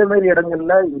 ஆனா இந்த மாதிரி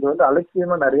இடங்கள்ல இங்க வந்து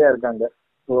அலட்சியமா நிறைய இருக்காங்க.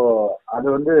 ஸோ அது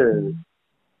வந்து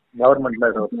கவர்மெண்ட்ல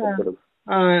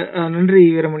நன்றி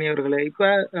வீரமணி அவர்களே. இப்ப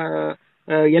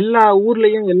எல்லா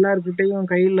ஊர்லயும் எல்லார்கிட்டையும்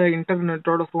கையில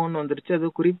இன்டர்நெட்டோட போன் வந்துருச்சு. அது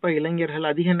குறிப்பா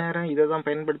இளைஞர்கள் அதிக நேரம் இதை தான்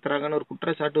பயன்படுத்துறாங்கன்னு ஒரு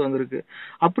குற்றச்சாட்டு வந்திருக்கு.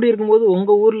 அப்படி இருக்கும்போது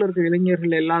உங்க ஊர்ல இருக்க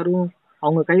இளைஞர்கள் எல்லாரும்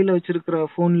அவங்க கையில வச்சிருக்கிற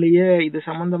போன்லயே இது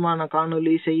சம்பந்தமான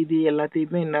காணொலி செய்தி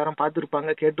எல்லாத்தையுமே இந்நேரம்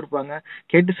பார்த்திருப்பாங்க, கேட்டிருப்பாங்க,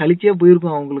 கேட்டு சலிச்சே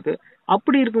போயிருக்கும் அவங்களுக்கு.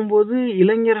 அப்படி இருக்கும்போது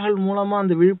இளைஞர்கள் மூலமா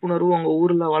அந்த விழிப்புணர்வு உங்க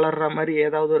ஊர்ல வளர்ற மாதிரி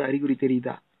ஏதாவது ஒரு அறிகுறி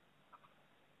தெரியுதா?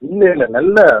 இல்ல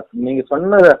நல்ல நீங்க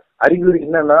சொன்ன அறிகுறி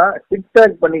என்னன்னா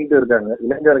டிக்டாக் பண்ணிக்கிட்டு இருக்காங்க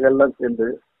இளைஞர்கள்லாம் சேர்ந்து.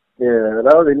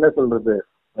 அதாவது என்ன சொல்றது,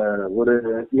 ஒரு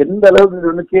எந்த அளவுக்கு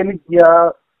இது வந்து கேளிக்கையா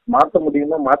மாத்த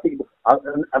முடியுமோ மாத்திக்கிட்டு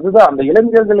அதுதான் அந்த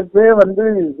இளைஞர்களுக்கே வந்து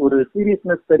ஒரு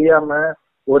சீரியஸ்னஸ் தெரியாம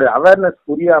ஒரு அவேர்னஸ்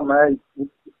புரியாம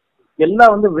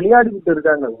எல்லாம் வந்து விளையாடிக்கிட்டு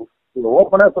இருக்காங்க.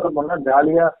 ஓப்பனா சொல்ல போனா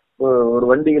ஜாலியா ஒரு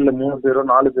வண்டிகள்ல 3 பேரோ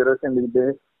 4 பேரோ சேர்ந்துக்கிட்டு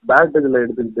பேட்டுகளை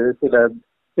எடுத்துக்கிட்டு சில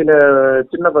சில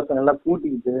சின்ன பசங்க எல்லாம்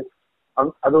கூட்டிக்கிட்டு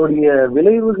அதோடைய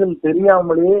விளைவுகள்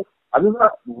தெரியாமலேயே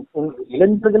அதுதான்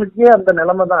இளைஞர்களுக்கே அந்த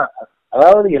நிலைமை தான்.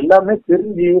 அதாவது எல்லாமே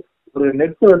தெரிஞ்சு ஒரு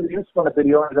நெட் வந்து யூஸ் பண்ண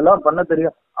தெரியும், இதெல்லாம் பண்ண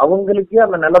தெரியும், அவங்களுக்கே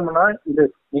அந்த நிலைமைனா இது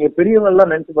நீங்க பெரியவங்க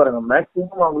எல்லாம் நினைச்சு பாருங்க.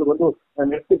 மேக்சிமம் அவங்களுக்கு வந்து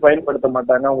நெட் பயன்படுத்த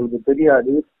மாட்டாங்க, அவங்களுக்கு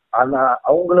தெரியாது. ஆனா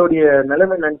அவங்களுடைய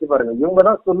நிலைமை நினைச்சு பாருங்க. இவங்க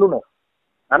தான் சொல்லணும்.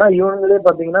 ஆனா இவங்களே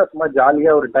பாத்தீங்கன்னா சும்மா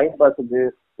ஜாலியா ஒரு டைம் பாஸுக்கு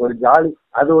ஒரு ஜாலி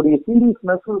அதோடைய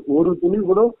சீரியஸ்னஸ் ஒரு துளி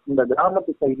கூட இந்த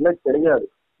கிராமத்து சைட்ல கிடையாது.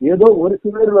 ஏதோ ஒரு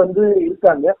சிலர் வந்து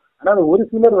இருக்காங்க. ஆனா அந்த ஒரு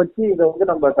சிலர் வச்சு இதை வந்து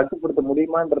நம்ம கட்டுப்படுத்த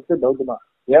முடியுமான்றது டவுட் தான்.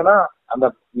 ஏன்னா அந்த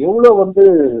எவ்வளவு வந்து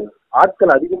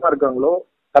ஆட்கள் அதிகமா இருக்காங்களோ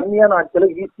கம்மியான ஆட்களை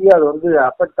ஈஸியா அது வந்து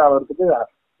அஃபெக்ட் ஆகிறதுக்கு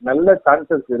நல்ல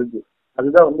சான்சஸ் இருக்கு.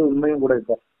 அதுதான் வந்து உண்மையும் கூட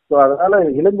இப்போ. ஸோ அதனால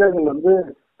இளைஞர்கள் வந்து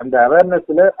அந்த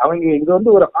அவேர்னஸ்ல அவங்க இது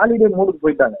வந்து ஒரு ஹாலிடே மூடுக்கு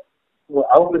போயிட்டாங்க.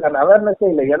 அவங்களுக்கு அந்த அவேர்னஸே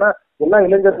இல்லை. ஏன்னா எல்லா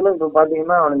இளைஞர்களும் இப்ப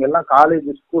பாத்தீங்கன்னா அவனுங்க எல்லாம் காலேஜ்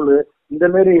ஸ்கூலு இந்த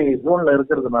மாதிரி ஜோன்ல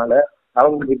இருக்கிறதுனால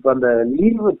அவங்களுக்கு இப்ப அந்த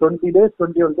லீவு 20 days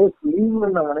 21 days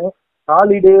லீவுன்னு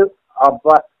ஹாலிடே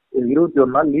அப்பா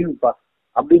 21 நாள் லீவுப்பா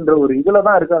அப்படின்ற ஒரு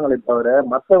இதுலதான் இருக்காங்களே தவிர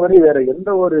மற்றபடி வேற எந்த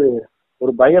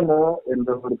ஒரு பயமோ எந்த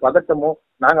ஒரு பதட்டமோ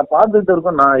நாங்க பார்த்துட்டு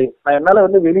இருக்கோம். நான் என்னால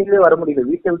வந்து வெளியே வர முடியல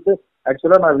வீட்டை விட்டு.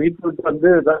 ஆக்சுவலா நான் வீட்டை விட்டு வந்து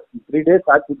 3 days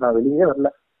ஆச்சு. நான் வெளியே வரல.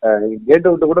 கேட்டை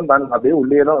விட்டு கூட நான் அப்படியே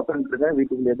உள்ளே தான் உட்காந்துட்டு இருக்கேன்.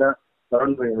 வீட்டுக்குள்ளேயே தான்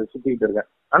சுத்திக்கிட்டு இருக்கேன்.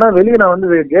 ஆனா வெளியே நான் வந்து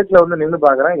கேட்ல வந்து நின்று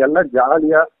பாக்குறேன். எல்லாம்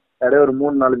ஜாலியா அப்படியே ஒரு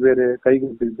 3-4 பேரு கை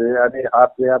கொடுத்துக்கிட்டு அப்படியே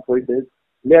ஹாப்பியா போயிட்டு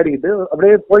விளையாடிக்கிட்டு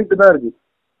அப்படியே போயிட்டு தான் இருக்கு.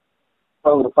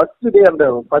 ஒரு ஃபர்ஸ்ட்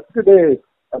டே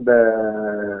அந்த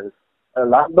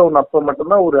லாக்டவுன் அப்ப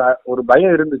மட்டும்தான் ஒரு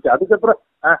பயம் இருந்துச்சு. அதுக்கப்புறம்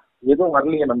எதுவும்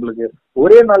வரலையே நம்மளுக்கு,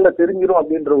 ஒரே நாள்ல தெரிஞ்சிரும்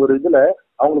அப்படின்ற ஒரு இதுல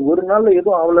அவங்களுக்கு ஒரு நாள்ல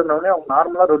எதுவும் ஆகலன்னே அவங்க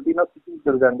நார்மலா ரொட்டீனா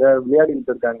சுத்திட்டு இருக்காங்க,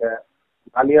 விளையாடிட்டு இருக்காங்க,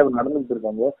 ஜாலியா நடந்துட்டு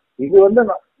இருக்காங்க. இது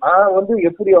நான்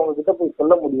எப்படி அவங்க கிட்ட போய்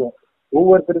சொல்ல முடியும்?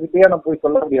 ஒவ்வொருத்தருக்கிட்டே நான் போய்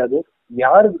சொல்ல முடியாது.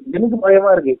 யாருக்கு எனக்கு பயமா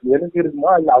இருக்கு, எனக்கு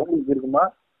இருக்குமா இல்ல அவங்களுக்கு இருக்குமா,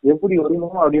 எப்படி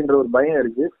வரணுமோ அப்படின்ற ஒரு பயம்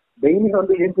இருக்கு. டெய்லி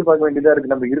ஏற்றி பார்க்க வேண்டியதா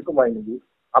இருக்கு, நம்ம இருக்குமா இன்னைக்கு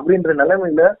அப்படின்ற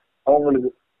நிலைமையில அவங்களுக்கு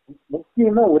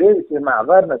முக்கியமா ஒரே விஷயம் தான்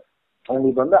அவேர்னஸ்.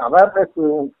 அவங்களுக்கு அவேர்னஸ்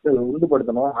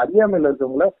உண்டுபடுத்தணும். அறியாமையில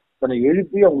இருக்கவங்கள கொஞ்சம்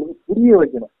எழுப்பி அவங்களுக்கு புரிய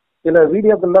வைக்கணும். சில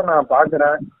வீடியோக்கள்லாம் நான்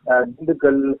பாக்குறேன்,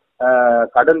 திண்டுக்கல்,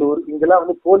 கடலூர் இங்கெல்லாம்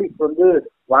போலீஸ்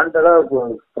வாண்டடா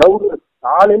க்ரௌடு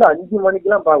காலையில 5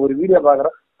 மணிக்கெல்லாம் ஒரு வீடியோ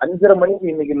பாக்குறேன். 5:30 மணிக்கு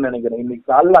இன்னைக்குன்னு நினைக்கிறேன், இன்னைக்கு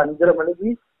காலைல 5:30 மணிக்கு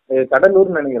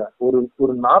கடலூர்னு நினைக்கிறேன்.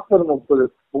 ஒரு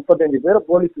 40-35 பேரை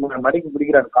போலீஸ் மணிக்கு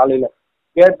பிடிக்கிறாங்க காலையில.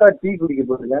 கேட்டா டீ குடிக்க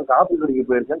போயிருக்கேன், காஃபி குடிக்க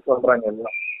போயிருக்கேன்னு சொல்றாங்க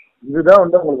எல்லாம். இதுதான்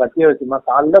உங்களுக்கு அத்தியாவசியமா?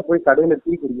 காலைல போய் கடையில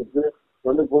டீ குடிக்கிறது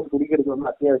போய் குடிக்கிறது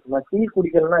அத்தியாவசியமா? டீ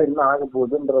குடிக்கிறதுனா என்ன ஆக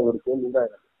போகுதுன்ற ஒரு கேள்விதான்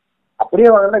எனக்கு. அப்படியே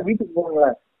வாங்கினா வீட்டுக்கு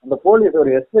போங்களேன். அந்த போலீஸ்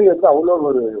ஒரு எஸ்ஐ அவ்வளோ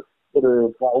ஒரு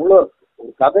அவ்வளோ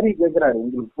ஒரு கதறி கேட்கிறாரு,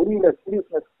 உங்களுக்கு புரியல,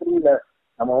 சீரியஸ்னஸ் புரியல.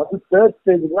 நம்ம தேர்ட்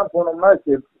ஸ்டேஜுக்கு எல்லாம் போனோம்னா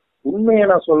உண்மையை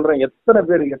நான் சொல்றேன், எத்தனை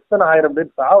 1000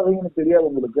 பேர் சாவீங்கன்னு தெரியாது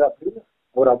உங்களுக்கு அப்படின்னு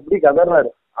அப்படி கதறாரு.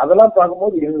 அதெல்லாம்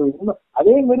பார்க்கும்போது எங்களுக்கு இன்னும்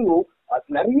அதே மாதிரி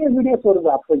நிறைய வீடியோஸ் வருது.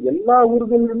 அப்ப எல்லா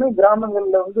ஊர்களுமே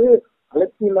கிராமங்கள்ல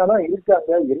அலட்சியமா தான் இருக்காங்க.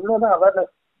 என்னதான்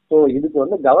அவேர்னஸ். ஸோ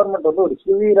இதுக்கு கவர்மெண்ட் ஒரு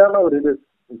சிவியரான ஒரு இது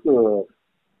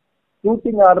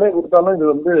ஷூட்டிங் ஆர்டரே கொடுத்தாலும்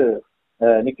இது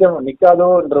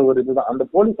நிக்காதோன்ற ஒரு இதுதான். அந்த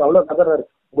போலீஸ் அவ்வளவு கதறாரு,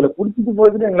 உங்களை புடிச்சிட்டு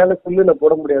போயிட்டு எங்களால செல்லுல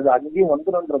போட முடியாது, அங்கேயும்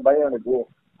வந்துடும்ன்ற பயம் எனக்கு.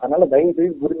 அதனால தயவு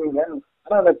செய்து புரிஞ்சுங்க.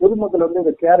 ஆனா அந்த பொதுமக்கள்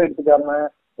இதை கேர் எடுத்துக்காம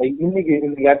இன்னைக்கு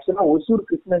ஆக்சுவலா ஒசூர்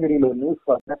கிருஷ்ணகிரியில ஒரு நியூஸ்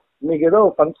பார்த்தேன். இன்னைக்கு ஏதோ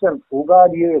ஃபங்க்ஷன்,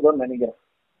 உகாதியோ ஏதோ நினைக்கிறேன்,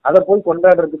 அதை போய்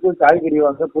கொண்டாடுறதுக்கு காய்கறி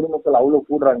வாங்க பொதுமக்கள் அவ்வளவு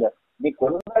கூடுறாங்க. நீ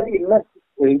கொண்டாடி என்ன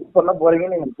இது பண்ண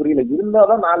போறீங்கன்னு எனக்கு புரியல.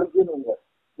 இருந்தாதான் நாளைக்கு நீங்க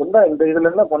இந்த இதுல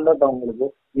என்ன கொண்டாட்டம் உங்களுக்கு?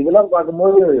 இதெல்லாம்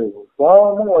பார்க்கும்போது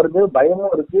கோபமும் வருது,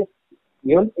 பயமும் இருக்கு.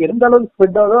 எந்த அளவுக்கு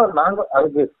ஸ்ப்ரெட் ஆகுதோ நாங்க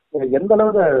அதுக்கு எந்த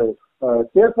அளவுக்கு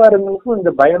சேஃபா இருங்களுக்கும்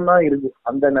இந்த பயம் தான் இருக்கு.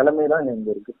 அந்த நிலைமை தான் இங்க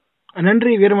இருக்கு.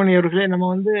 நன்றி வீரமணி அவர்களே.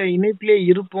 நம்ம இணைப்பிலே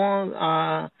இருப்போம்,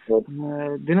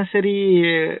 தினசரி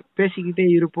பேசிக்கிட்டே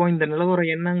இருப்போம். இந்த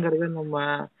நிலவரம் என்னங்கிறத நம்ம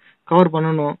கவர்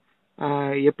பண்ணணும்,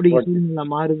 எப்படி சூழ்நிலை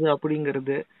மாறுது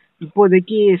அப்படிங்கிறது.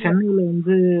 இப்போதைக்கு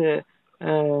சென்னையில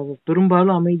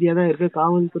பெரும்பாலும் அமைதியா தான் இருக்கு.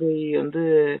 காவல்துறை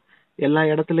எல்லா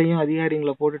இடத்துலயும்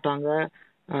அதிகாரிகளை போட்டுட்டாங்க.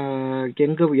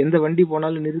 எந்த வண்டி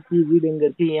போனாலும் நிறுத்தி வீடு எங்க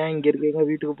இருக்கு, ஏன் இங்க இருக்கீங்க,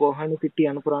 வீட்டுக்கு போகன்னு திட்டி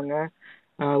அனுப்புறாங்க.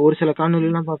 ஒரு சில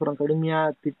காணொலியெல்லாம் பாக்குறோம், கடுமையா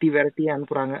திட்டி விரட்டி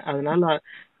அனுப்புறாங்க. அதனால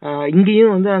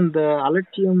இங்கேயும் அந்த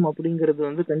அலட்சியம்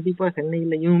அப்படிங்கிறது கண்டிப்பா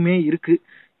சென்னையிலயுமே இருக்கு.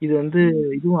 இது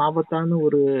இதுவும் ஆபத்தான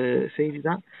ஒரு செய்தி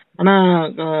தான். ஆனா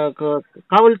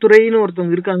காவல்துறைன்னு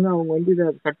ஒருத்தவங்க இருக்காங்க, அவங்க இதை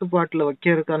கட்டுப்பாட்டுல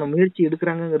வைக்கிறதுக்கான முயற்சி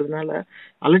எடுக்கிறாங்கிறதுனால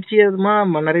அலட்சியமா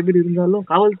நிறைய பேர் இருந்தாலும்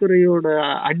காவல்துறையோட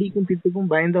அடிக்கும்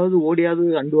திட்டுக்கும் பயந்தாவது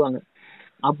ஓடியாவது அண்டுவாங்க.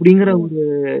 அப்படிங்கிற ஒரு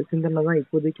சிந்தனை தான்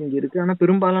இப்போதைக்கு இங்க இருக்கு. ஆனா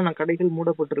பெரும்பாலான கடைகள்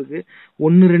மூடப்பட்டிருக்கு.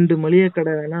 1-2 மளிகை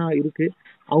கடை வேணா இருக்கு.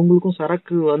 அவங்களுக்கும்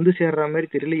சரக்கு சேர்ற மாதிரி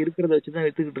தெரியல, இருக்கிறத வச்சுதான்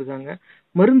வித்துக்கிட்டு இருக்காங்க.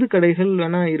 மருந்து கடைகள்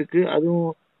வேணா இருக்கு, அதுவும்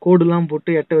கோடு எல்லாம்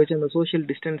போட்டு எட்ட வச்சு அந்த சோசியல்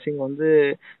டிஸ்டன்சிங்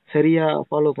சரியா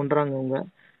ஃபாலோ பண்றாங்க. அவங்க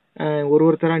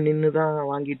ஒருத்தரா நின்னுதான்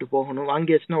வாங்கிட்டு போகணும்.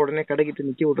 வாங்கியாச்சுன்னா உடனே கடைக்கிட்டு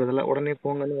நிக்க விடுறதில்ல, உடனே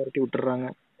போங்கன்னு விரட்டி விட்டுறாங்க.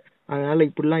 அதனால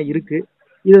இப்படிலாம் இருக்கு.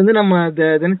 இது நம்ம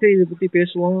தினசரி இதை பத்தி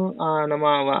பேசுவோம்.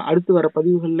 நம்ம அடுத்து வர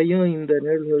பதிவுகள்லயும் இந்த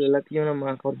நிகழ்வுகள் எல்லாத்தையும்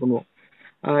நம்ம கவர் பண்ணுவோம்.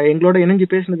 எங்களோட இணைஞ்சு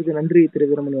பேசினதுக்கு நன்றி திரு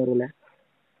வீரமணி அவர்களே.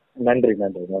 நன்றி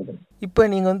நன்றி நன்றி. இப்போ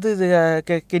நீங்கள் இது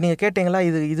நீங்கள் கேட்டீங்களா,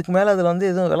 இதுக்கு மேலே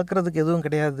அதில் எதுவும் விளக்குறதுக்கு எதுவும்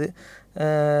கிடையாது.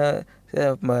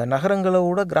 நகரங்களை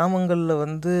விட கிராமங்களில்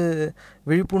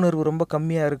விழிப்புணர்வு ரொம்ப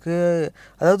கம்மியாக இருக்குது.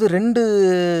 அதாவது 2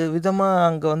 விதமாக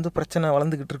அங்கே பிரச்சனை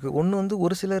வளர்ந்துக்கிட்டு இருக்குது. ஒன்று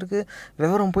ஒரு சிலருக்கு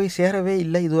விவரம் போய் சேரவே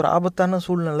இல்லை, இது ஒரு ஆபத்தான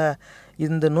சூழ்நிலை,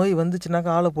 இந்த நோய் வந்துச்சுனாக்கா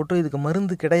ஆளை போட்டு இதுக்கு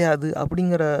மருந்து கிடையாது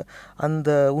அப்படிங்கிற அந்த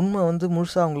உண்மை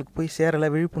முழுசாக அவங்களுக்கு போய் சேரலை,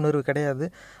 விழிப்புணர்வு கிடையாது.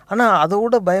 ஆனால் அதை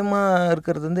விட பயமாக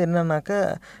இருக்கிறது என்னன்னாக்கா,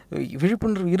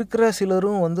 விழிப்புணர்வு இருக்கிற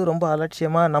சிலரும் ரொம்ப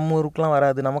அலட்சியமாக நம்ம ஊருக்கெலாம்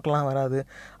வராது, நமக்கெல்லாம் வராது,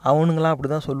 அவனுங்களாம்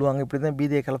அப்படி தான் சொல்லுவாங்க, இப்படி தான்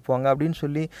பீதியை கிளப்புவாங்க அப்படின்னு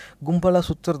சொல்லி கும்பலாக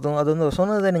சுற்றுறதும். அது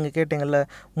சொன்னதை நீங்கள் கேட்டீங்கல்ல,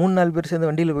 3-4 பேர் சேர்ந்து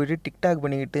வண்டியில் போயிட்டு டிக்டாக்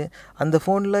பண்ணிக்கிட்டு அந்த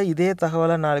ஃபோனில் இதே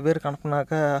தகவலை 4 பேருக்கு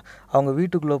அனுப்புனாக்கா அவங்க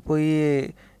வீட்டுக்குள்ளே போய்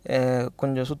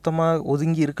கொஞ்சம் சுத்தமாக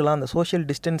ஒதுங்கி இருக்கலாம். அந்த சோஷியல்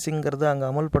டிஸ்டன்ஸிங்கிறத அங்கே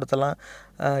அமல்படுத்தலாம்.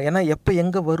 ஏன்னா எப்போ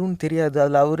எங்கே வரும்னு தெரியாது.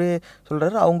 அதில் அவரே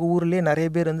சொல்கிறாரு, அவங்க ஊர்லேயே நிறைய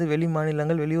பேர் வெளி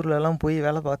மாநிலங்கள் வெளியூர்லலாம் போய்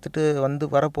வேலை பார்த்துட்டு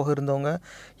வரப்போக இருந்தவங்க,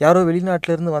 யாரோ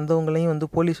வெளிநாட்டிலேருந்து வந்தவங்களையும்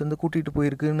போலீஸ் கூட்டிகிட்டு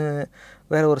போயிருக்குன்னு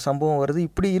வேறு ஒரு சம்பவம் வருது.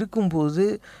 இப்படி இருக்கும்போது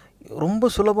ரொம்ப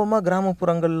சுலபமாக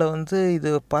கிராமப்புறங்களில் வந்து இது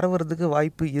பரவுறதுக்கு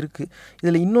வாய்ப்பு இருக்குது.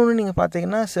 இதில் இன்னொன்று நீங்கள்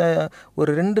பார்த்தீங்கன்னா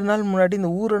ஒரு 2 நாள் முன்னாடி இந்த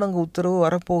ஊரடங்கு உத்தரவு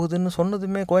வரப்போகுதுன்னு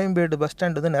சொன்னதுமே கோயம்பேடு பஸ்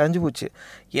ஸ்டாண்டு வந்து நிறைஞ்சு போச்சு.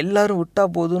 எல்லோரும் விட்டா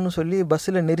போதுன்னு சொல்லி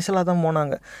பஸ்ஸில் நெரிசலாக தான்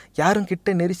போனாங்க. யாரும்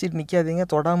கிட்ட நெரிசிட்டு நிற்காதீங்க,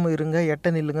 தொடாமல் இருங்க,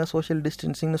 எட்ட நில்லுங்க, சோஷியல்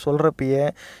டிஸ்டன்சிங்னு சொல்கிறப்பயே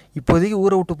இப்போதைக்கு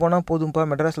ஊரை விட்டு போனால் போதும்ப்பா,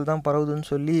 மெட்ராஸில் தான் பரவுதுன்னு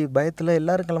சொல்லி பயத்தில்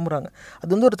எல்லோரும் கிளம்புறாங்க.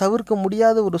 அது வந்து ஒரு தவிர்க்க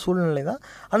முடியாத ஒரு சூழ்நிலை தான்.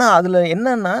 ஆனால் அதில்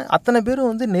என்னென்னா அத்தனை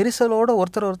பேரும் வந்து நெரிசலோடு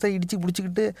ஒருத்தர் இடித்து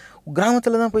பிடிச்சிக்கிட்டு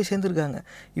கிராமத்தில் தான் போய் சேர்ந்துருக்காங்க.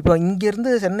 இப்போ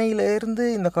இங்கேருந்து சென்னையிலேருந்து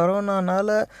இந்த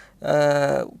கரோனானால்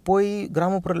போய்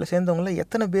கிராமப்புறத்தில் சேர்ந்தவங்கள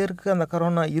எத்தனை பேருக்கு அந்த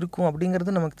கரோனா இருக்கும்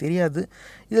அப்படிங்கிறது நமக்கு தெரியாது.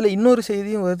 இதில் இன்னொரு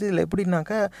செய்தியும் வருது. இதில்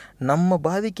எப்படின்னாக்கா, நம்ம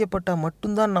பாதிக்கப்பட்டால்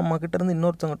மட்டும்தான் நம்மக்கிட்டேருந்து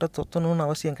இன்னொருத்தவங்ககிட்ட தொத்தணும்னு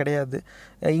அவசியம் கிடையாது.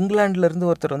 இங்கிலாந்துலேருந்து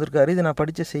ஒருத்தர் வந்திருக்காரு. இது நான்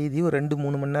படித்த செய்தி, ஒரு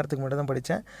 2-3 மணி நேரத்துக்கு முன்னாடி தான்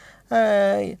படித்தேன்.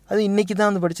 அது இன்றைக்கி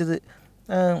தான் வந்து படித்தது.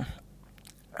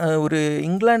 ஒரு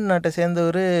இங்கிலாந்து நாட்டை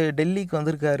சேர்ந்தவர் டெல்லிக்கு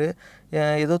வந்திருக்காரு.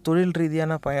 ஏதோ தொழில்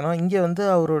ரீதியான பயணம். இங்கே வந்து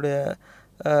அவருடைய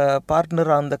பார்ட்னர்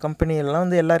அந்த கம்பெனியெல்லாம்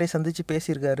வந்து எல்லாரையும் சந்தித்து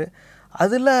பேசியிருக்காரு.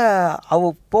 அதில்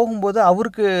போகும்போது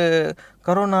அவருக்கு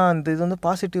கரோனா இந்த இது வந்து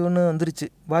பாசிட்டிவ்னு வந்துருச்சு,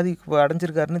 பாதிப்பு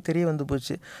அடைஞ்சிருக்காருன்னு தெரிய வந்து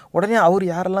போச்சு. உடனே அவர்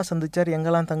யாரெல்லாம் சந்தித்தார்,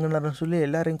 எங்கெல்லாம் தங்கினார்னு சொல்லி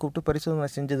எல்லாரையும் கூப்பிட்டு பரிசோதனை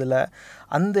செஞ்சதில்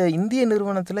அந்த இந்திய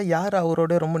நிறுவனத்தில் யார்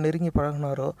அவரோட ரொம்ப நெருங்கி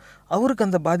பழகினாரோ அவருக்கு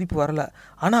அந்த பாதிப்பு வரலை.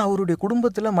 ஆனால் அவருடைய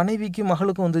குடும்பத்தில் மனைவிக்கும்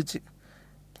மகளுக்கும் வந்துச்சு.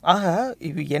 ஆக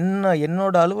இது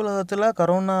என்னோட அலுவலகத்தில்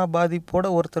கரோனா பாதிப்போட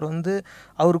ஒருத்தர் வந்து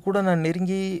அவர் கூட நான்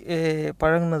நெருங்கி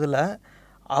பழகினதில்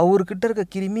அவர்கிட்ட இருக்க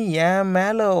கிருமி என்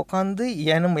மேலே உட்காந்து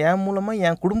என் மூலமாக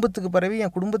என் குடும்பத்துக்கு பரவி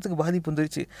என் குடும்பத்துக்கு பாதிப்பு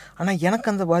வந்துருச்சு. ஆனால்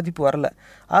எனக்கு அந்த பாதிப்பு வரலை.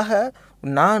 ஆக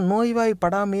நான்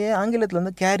நோய்வாய்ப்படாமையே ஆங்கிலத்தில்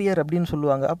வந்து கேரியர் அப்படின்னு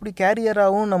சொல்லுவாங்க. அப்படி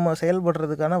கேரியராகவும் நம்ம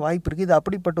செயல்படுறதுக்கான வாய்ப்பு இருக்குது. இது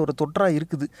அப்படிப்பட்ட ஒரு தொற்றாக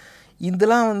இருக்குது.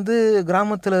 இதெல்லாம் வந்து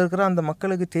கிராமத்தில் இருக்கிற அந்த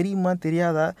மக்களுக்கு தெரியுமா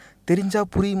தெரியாதா, தெரிஞ்சால்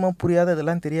புரியுமா புரியாதா,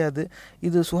 இதெல்லாம் தெரியாது.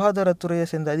 இது சுகாதாரத்துறையை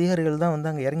சேர்ந்த அதிகாரிகள் தான் வந்து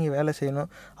அங்கே இறங்கி வேலை செய்யணும்.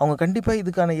 அவங்க கண்டிப்பாக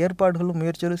இதுக்கான ஏற்பாடுகளும்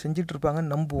முயற்சிகளும் செஞ்சுட்டு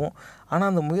இருப்பாங்கன்னு நம்புவோம். ஆனால்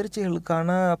அந்த முயற்சிகளுக்கான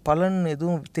பலன்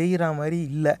எதுவும் தெரிகிற மாதிரி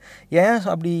இல்லை. ஏன்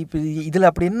அப்படி இப்போ இதில்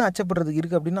அப்படி என்ன அச்சப்படுறதுக்கு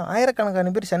இருக்குது அப்படின்னா,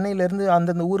 ஆயிரக்கணக்கான பேர் சென்னையிலேருந்து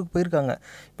அந்தந்த ஊருக்கு போயிருக்காங்க.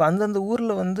 இப்போ அந்தந்த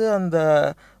ஊரில் வந்து அந்த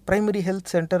ப்ரைமரி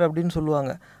ஹெல்த் சென்டர் அப்படின்னு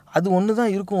சொல்லுவாங்க, அது ஒன்று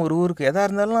தான் இருக்கும் ஒரு ஊருக்கு. எதாக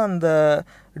இருந்தாலும் அந்த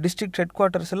டிஸ்ட்ரிக்ட் ஹெட்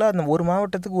குவார்ட்டர்ஸில் அந்த ஒரு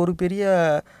மாவட்டத்துக்கு ஒரு பெரிய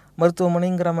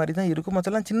மருத்துவமனைங்கிற மாதிரி தான் இருக்கும்.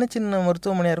 மற்றெல்லாம் சின்ன சின்ன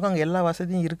மருத்துவமனையாக இருக்கும். அங்கே எல்லா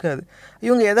வசதியும் இருக்காது.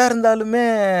 இவங்க எதாக இருந்தாலுமே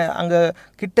அங்கே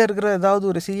கிட்ட இருக்கிற ஏதாவது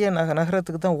ஒரு சிறிய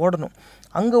நகரத்துக்கு தான் ஓடணும்.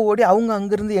 அங்கே ஓடி அவங்க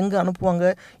அங்கேருந்து எங்கே அனுப்புவாங்க?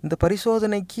 இந்த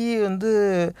பரிசோதனைக்கு வந்து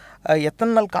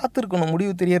எத்தனை நாள் காத்திருக்கணும்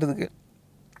முடிவு தெரியறதுக்கு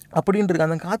அப்படின்ட்டு இருக்கு.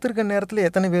 அந்த காத்திருக்க நேரத்தில்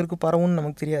எத்தனை பேருக்கு பரவும்னு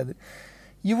நமக்கு தெரியாது.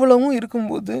 இவ்வளவும்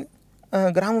இருக்கும்போது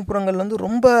கிராமப்புறங்கள் வந்து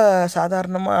ரொம்ப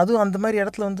சாதாரணமாக, அதுவும் அந்த மாதிரி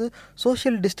இடத்துல வந்து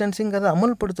சோஷியல் டிஸ்டன்சிங்கிறத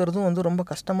அமல்படுத்துறதும் வந்து ரொம்ப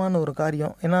கஷ்டமான ஒரு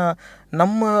காரியம். ஏன்னா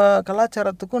நம்ம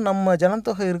கலாச்சாரத்துக்கும் நம்ம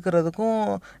ஜனத்தொகை இருக்கிறதுக்கும்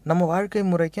நம்ம வாழ்க்கை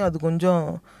முறைக்கும் அது கொஞ்சம்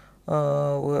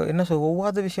என்ன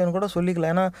ஒவ்வாத விஷயம்னு கூட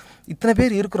சொல்லிக்கலாம். ஏன்னா இத்தனை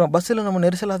பேர் இருக்கிறோம், பஸ்ஸில் நம்ம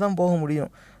நெரிசலாக தான் போக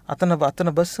முடியும்.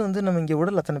 அத்தனை பஸ் வந்து நம்ம இங்கே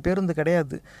விடல, அத்தனை பேருந்து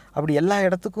கிடையாது. அப்படி எல்லா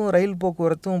இடத்துக்கும் ரயில்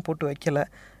போக்குவரத்தும் போட்டு வைக்கலை.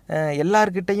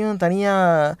 எல்லார்கிட்டையும்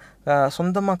தனியாக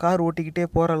சொந்தமாக கார் ஓட்டிக்கிட்டே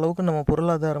போகிற அளவுக்கு நம்ம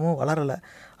பொருளாதாரமும் வளரலை.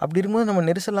 அப்படி இருக்கும்போது நம்ம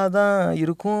நெரிசலாக தான்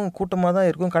இருக்கும், கூட்டமாக தான்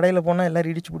இருக்கும். கடையில் போனால்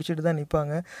எல்லோரும் இடித்து பிடிச்சிட்டு தான்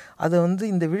நிற்பாங்க. அதை வந்து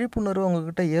இந்த விழிப்புணர்வு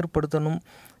அவங்கக்கிட்ட ஏற்படுத்தணும்.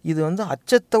 இது வந்து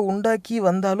அச்சத்தை உண்டாக்கி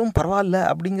வந்தாலும் பரவாயில்ல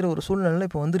அப்படிங்கிற ஒரு சூழ்நிலை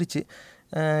இப்போ வந்துருச்சு.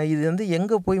 இது வந்து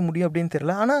எங்கே போய் முடியும் அப்படின்னு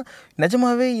தெரியல. ஆனால்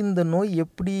நிஜமாகவே இந்த நோய்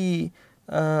எப்படி,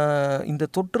 இந்த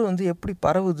தொற்று வந்து எப்படி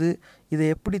பரவுது, இதை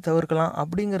எப்படி தவிர்க்கலாம்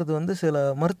அப்படிங்கிறது வந்து சில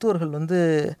மருத்துவர்கள் வந்து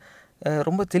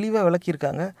ரொம்ப தெளிவாக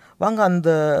விளக்கியிருக்காங்க. வாங்க அந்த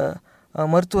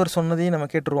மருத்துவர் சொன்னதையும் நம்ம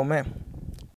கேட்டுருவோமே.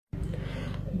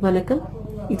 வணக்கம்,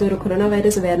 இது ஒரு corona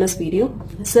virus awareness video.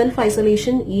 Self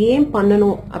isolation ஏன்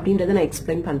பண்ணணும் அப்படின்றத நான்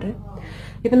எக்ஸ்பிளைன் பண்றேன்.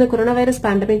 இப்போ இந்த கொரோனா வைரஸ்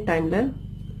பேண்டமிக் டைம்ல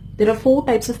there are 4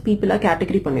 types of people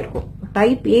category பண்ணிருக்கோம்.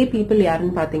 டைப் ஏ பீப்புள்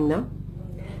யாருன்னு பாத்தீங்கன்னா,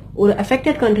 ஒரு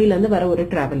அஃபெக்டட் கண்ட்ரில இருந்து வர ஒரு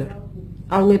டிராவலர்.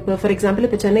 அவங்க இப்போ ஃபார் எக்ஸாம்பிள்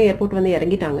இப்போ சென்னை ஏர்போர்ட் வந்து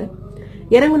இறங்கிட்டாங்க.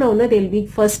 இறங்கின உடனே they will be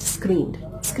first screened.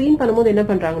 Screen பண்ணும்போது என்ன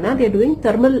பண்றாங்கன்னா, they are doing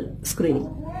thermal screening.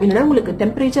 என்னன்னா உங்களுக்கு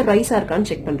டெம்பரேச்சர் ரைஸா இருக்கான்னு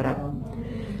செக் பண்றாங்க.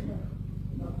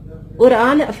 ஒரு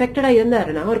ஆள் அஃபெக்டடா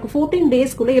இருந்தாருன்னா அவருக்கு 14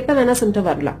 டேஸ்க்குள்ள எப்ப வேணா சிம்டம்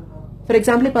வரலாம். ஃபார்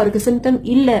எக்ஸாம்பிள் இப்ப அவருக்கு சிம்டம்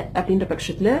இல்ல அப்படின்ற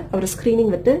பட்சத்துல அவர்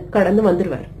ஸ்கிரீனிங் விட்டு கடந்து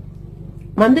வந்துருவாரு.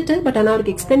 வந்துட்டு பட் ஆனா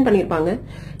அவருக்கு எக்ஸ்பிளைன் பண்ணிருப்பாங்க,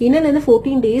 இன்னும்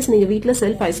 14 டேஸ் நீங்க வீட்டுல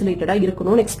செல்ஃப் ஐசோலேட்டடா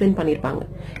இருக்கணும்னு எக்ஸ்பிளைன் பண்ணிருப்பாங்க.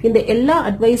 இந்த எல்லா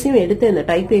அட்வைஸையும் எடுத்து இந்த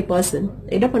டைப் ஏ பர்சன்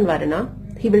என்ன பண்ணுவாருன்னா,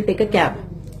 he will take a cab.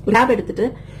 Gap எடுத்துட்டு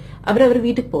அவர்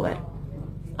வீட்டுக்கு போவார்.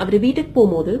 அவர் வீட்டுக்கு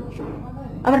போகும்போது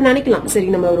அவர் நினைக்கலாம், சரி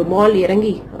நம்ம ஒரு மால்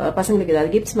இறங்கி பசங்களுக்கு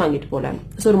ஏதாவது கிஃப்ட்ஸ் வாங்கிட்டு போலாம்.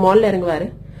 ஸோ ஒரு மால்ல இறங்குவாரு,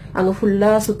 அங்க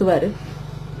ஃபுல்லா சுத்துவாரு,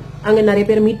 அங்க நிறைய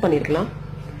பேர் மீட் பண்ணிருக்கலாம்.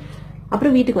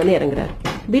 அப்புறம் வீட்டுக்கு வந்து இறங்குறாரு.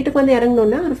 வீட்டுக்கு வந்து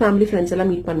இறங்கினோன்னா ஒரு ஃபேமிலி ஃப்ரெண்ட்ஸ்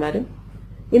எல்லாம் மீட் பண்ணுவாரு.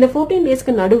 இந்த 14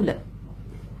 டேஸ்க்கு நடுவுல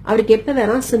அவருக்கு எப்ப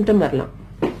வேணா சிம்டம் வரலாம்.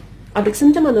 அவருக்கு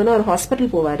சிம்டம் வந்தோன்னா அவர்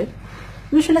ஹாஸ்பிட்டல் போவாரு.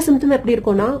 யூஸ்வலா சிம்டம் எப்படி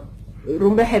இருக்கும்னா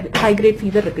ரொம்ப ஹை கிரேட்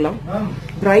ஃபீவர் இருக்கலாம்,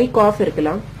 ட்ரை காஃப்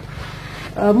இருக்கலாம்,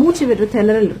 மூச்சு விடுற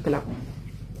திணறல் இருக்கலாம்.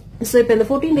 ஸோ இப்போ இந்த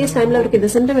 14 டேஸ் டைம்ல அவருக்கு இந்த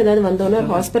சிம்டம் ஏதாவது வந்தோன்னா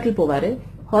ஹாஸ்பிட்டல் போவாரு.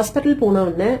 ஹாஸ்பிட்டல் போன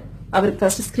உடனே அவருக்கு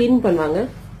ஃபர்ஸ்ட் ஸ்கிரீனிங் பண்ணுவாங்க,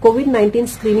 COVID-19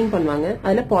 ஸ்கிரீனிங் பண்ணுவாங்க.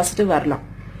 அதுல பாசிட்டிவ் வரலாம்.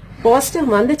 பாசிட்டிவ்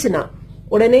வந்துச்சுன்னா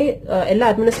உடனே எல்லா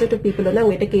அட்மினிஸ்ட்ரேட்டிவ் பீப்புள் வந்து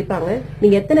அவங்க கிட்ட கேட்பாங்க,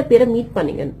 நீங்க எத்தனை பேரை மீட்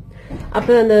பண்ணீங்கன்னு.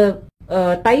 அப்ப அந்த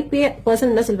டைப் ஏ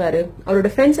பர்சன் என்ன சொல்வாரு, அவரோட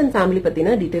ஃப்ரெண்ட்ஸ் அண்ட் ஃபேமிலி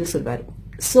பத்தின டீடைல்ஸ் சொல்வாரு.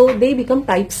 So they become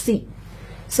type C.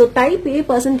 So type A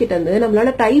person கிட்ட இருந்து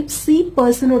நம்மளால டைப் சி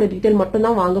பர்சனோட டீடைல் மட்டும்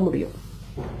தான் வாங்க முடியும்.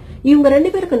 இவங்க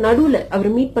 2 பேருக்கு நடுவுல அவர்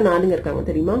மீட் பண்ண ஆளுங்க இருக்காங்க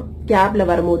தெரியுமா? கேப்ல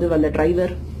வரும்போது வந்த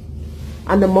டிரைவர்,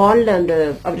 அந்த மால்ல அந்த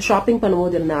அவர் ஷாப்பிங்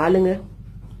பண்ணும்போது இருந்த ஆளுங்க,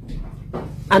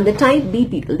 அந்த type B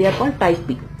people, they are called type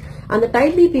B. அந்த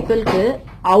டைப் பி பீப்புளுக்கு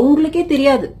அவங்களுக்கே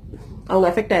தெரியாது அவங்க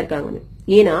அஃபெக்ட் ஆயிருக்காங்கன்னு.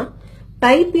 ஏன்னா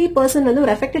டைப் பி பர்சன் வந்து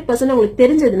ஒரு அஃபெக்டட் பர்சன் அவங்களுக்கு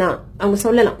தெரிஞ்சதுன்னா அவங்க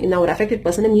சொல்லலாம், நான் ஒரு அஃபெக்டட்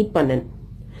பர்சனை மீட் பண்ணேன்.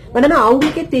 பட் ஆனா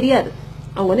அவங்களுக்கே தெரியாது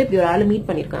அவங்க வந்து இப்படி ஒரு ஆளை மீட்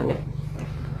பண்ணிருக்காங்க.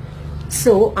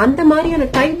 சோ அந்த மாதிரியான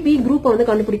டைப் பி குரூப்பை வந்து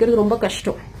கண்டுபிடிக்கிறது ரொம்ப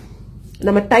கஷ்டம்.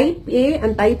 நம்ம டைப் ஏ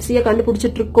அண்ட் டைப் சியை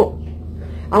கண்டுபிடிச்சிட்டு இருக்கோம்,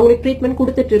 அவங்களுக்கு ட்ரீட்மெண்ட்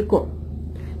கொடுத்துட்டு இருக்கோம்.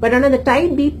 பட் ஆனா அந்த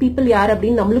டைப் பி பீப்புள் யார்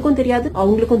அப்படின்னு நம்மளுக்கும் தெரியாது,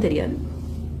 அவங்களுக்கும் தெரியாது.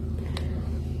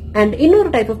 அண்ட் இன்னொரு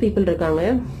டைப் ஆஃப் பீப்புள் இருக்காங்க.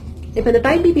 இப்ப இந்த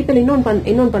டைப் பி பீப்புள்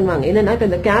இன்னொன்னு பண்ணுவாங்க என்னன்னா, இப்ப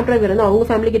இந்த கேப் டிரைவர் வந்து அவங்க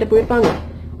ஃபேமிலி கிட்ட போயிருப்பாங்க,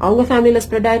 அவங்க ஃபேமிலியில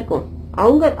ஸ்ப்ரெட் ஆயிருக்கும்.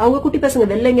 அவங்க குட்டி பசங்க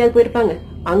வெளில எங்கேயாவது போயிருப்பாங்க,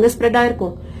 அங்க ஸ்ப்ரெட்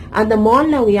ஆயிருக்கும். அந்த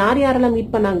மால்ல அவங்க யாரெல்லாம்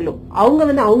மீட் பண்ணாங்களோ அவங்க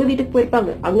வந்து அவங்க வீட்டுக்கு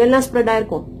போயிருப்பாங்க, அங்க எல்லாம் ஸ்ப்ரெட்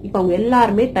ஆயிருக்கும். இப்ப அவங்க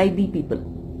எல்லாருமே டைப் பி பீப்புள்.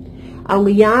 அவங்க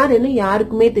யாருன்னு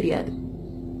யாருக்குமே தெரியாது.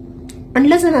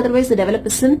 Unless and otherwise develop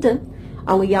symptom,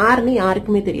 அவங்க யாருன்னு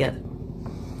யாருக்குமே தெரியாது.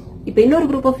 இப்ப இன்னொரு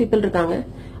குரூப் ஆஃப் பீப்புள் இருக்காங்க,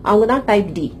 அவங்க தான்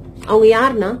டைப் டி. அவங்க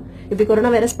யாருன்னா, இப்ப கொரோனா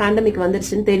வைரஸ் பேண்டமிக்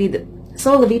வந்துருச்சுன்னு தெரியுது, சோ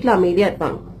அவங்க வீட்டுல அமைதியா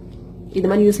இருப்பாங்க. இது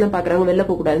மாதிரி நியூஸ் எல்லாம் பாக்குறாங்க, வெளில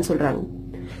போக கூடாதுன்னு சொல்றாங்க.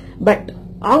 பட்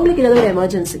அவங்களுக்கு ஏதாவது ஒரு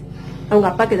எமர்ஜென்சி, அவங்க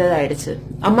அப்பாக்கு ஏதாவது ஆயிடுச்சு,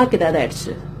 அம்மாக்கு ஏதாவது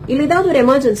ஆயிடுச்சு, இல்ல ஏதாவது ஒரு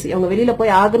எமர்ஜென்சி, அவங்க வெளியில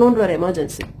போய் ஆகணும்ன்ற ஒரு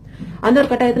எமர்ஜென்சி, அந்த ஒரு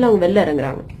கட்டாயத்துல அவங்க வெளில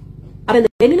இறங்குறாங்க. அப்ப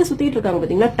இந்த வெளியில சுத்திட்டு இருக்காங்க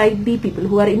பாத்தீங்களா, type B people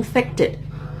who are infected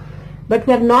but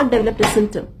who have not developed a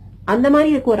symptom. அந்த மாதிரி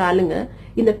இருக்க ஒரு ஆளுங்க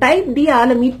இந்த டைப் டி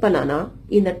ஆளை மீட் பண்ணானா,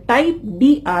 இந்த டைப்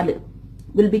டி ஆளு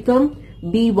will become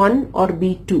B1 or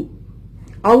B2.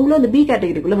 அவங்களும் அந்த பி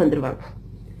கேட்டகரிக்குள்ள வந்துருவாங்க.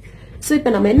 சோ இப்ப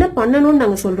நம்ம என்ன பண்ணணும்னு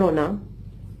நாங்க சொல்றோம்னா,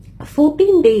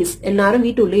 14 days எல்லாரும்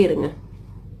வீட்டுள்ளே இருங்க.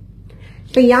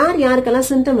 இப்ப யாருக்கெல்லாம்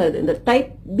சிம்டம் வருது, இந்த டைப்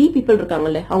பி பீப்புள்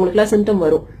இருக்காங்கல்ல, அவங்களுக்கு எல்லாம் சிம்டம்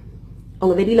வரும்.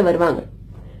 அவங்க வெளியில வருவாங்க,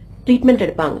 ட்ரீட்மெண்ட்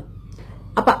எடுப்பாங்க.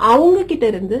 அப்ப அவங்க கிட்ட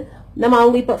இருந்து நம்ம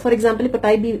அவங்க இப்ப ஃபார் எக்ஸாம்பிள் இப்ப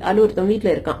டைப் பி ஆளு ஒருத்தன் வீட்டுல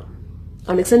இருக்கான்,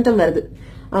 அவனுக்கு சிம்டம் வருது,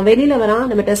 அவன் வெளியில வரான்,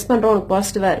 நம்ம டெஸ்ட் பண்றோம், அவனுக்கு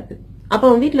பாசிட்டிவா இருக்கு. அப்ப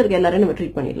அவன் வீட்டுல இருக்க எல்லாரையும் நம்ம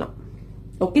ட்ரீட் பண்ணிடலாம்.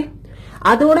 ஓகே,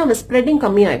 அதோட அவன் ஸ்ப்ரெட்டிங்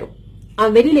கம்மியாயிடும்.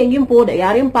 அவன் வெளியில எங்கேயும் போட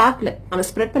யாரையும் பார்க்கல, அவன்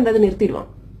ஸ்ப்ரெட் பண்றதை நிறுத்திடுவான்.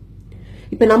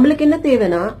 இப்ப நம்மளுக்கு என்ன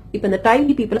தேவைன்னா, இப்ப இந்த டைப்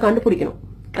டி பீப்புளை கண்டுபிடிக்கணும்.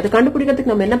 அதை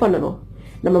கண்டுபிடிக்கிறதுக்கு நம்ம என்ன பண்ணணும்,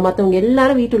 நம்ம மத்தவங்க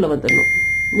எல்லாரும் வீட்டுள்ள வந்துடணும்.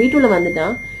 வீட்டுள்ள வந்துட்டா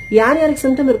யாருக்கு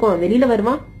சிம்டம் இருக்கும் அவன் வெளியில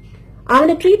வருவான்,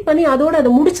 அவனை ட்ரீட் பண்ணி அதோட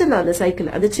அதை முடிச்சிடலாம். அந்த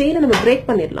சைக்கிள், அந்த செயினை நம்ம பிரேக்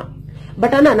பண்ணிடலாம்.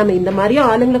 பட் ஆனா நம்ம இந்த மாதிரியும்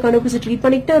ஆளுங்களை கண்டுபிடிச்சு ட்ரீட்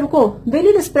பண்ணிக்கிட்டே இருக்கோம்,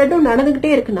 வெளியில ஸ்ப்ரெட்டும்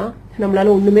நடந்துகிட்டே இருக்குன்னா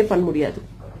நம்மளால ஒண்ணுமே பண்ண முடியாது.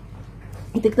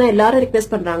 இதுக்கு தான் எல்லாரும்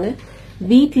ரிக்வெஸ்ட் பண்றாங்க,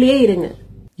 வீட்லயே இருங்க.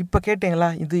 இப்போ கேட்டிங்களா,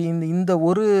 இது இந்த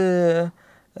ஒரு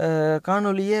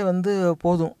காணொலியே வந்து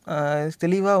போதும்,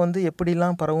 தெளிவாக வந்து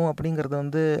எப்படிலாம் பரவும் அப்படிங்கிறத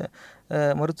வந்து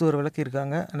மருத்துவர்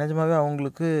விளக்கியிருக்காங்க. நிஜமாகவே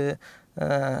அவங்களுக்கு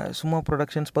சும்மா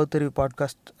ப்ரொடக்ஷன்ஸ் பகுத்தறிவு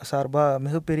பாட்காஸ்ட் சார்பாக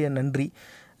மிகப்பெரிய நன்றி.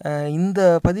 இந்த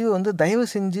பதிவை வந்து தயவு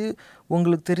செஞ்சு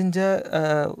உங்களுக்கு தெரிஞ்ச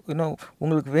இன்னும்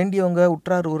உங்களுக்கு வேண்டியவங்க,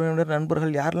 உற்றார் உறவினர்,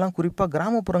 நண்பர்கள் யாரெல்லாம் குறிப்பாக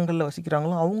கிராமப்புறங்களில்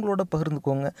வசிக்கிறாங்களோ அவங்களோட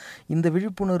பகிர்ந்துக்கோங்க. இந்த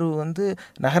விழிப்புணர்வு வந்து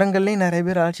நகரங்கள்லேயும் நிறைய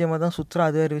பேர் அலட்சியமாக தான் சுற்றுறா,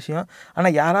 அது வேறு விஷயம்.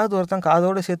 ஆனால் யாராவது ஒருத்தன்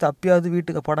காதோடு சேர்த்து அப்பயாவது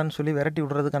வீட்டுக்கு படான்னு சொல்லி விரட்டி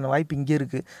விடுறதுக்கான வாய்ப்பு இங்கே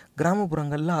இருக்குது.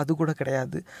 கிராமப்புறங்களில் அது கூட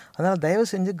கிடையாது. அதனால் தயவு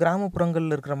செஞ்சு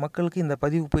கிராமப்புறங்களில் இருக்கிற மக்களுக்கு இந்த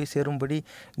பதிவு போய் சேரும்படி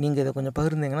நீங்கள் இதை கொஞ்சம்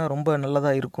பகிர்ந்தீங்கன்னா ரொம்ப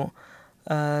நல்லதாக இருக்கும்.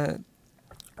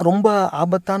 ரொம்ப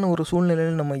ஆபத்தான ஒரு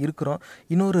சூழ்நிலையில் நம்ம இருக்கிறோம்.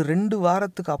 இன்னொரு 2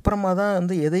 வாரத்துக்கு அப்புறமா தான்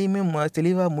வந்து எதையுமே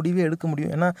தெளிவாக முடிவே எடுக்க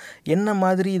முடியும். ஏன்னா என்ன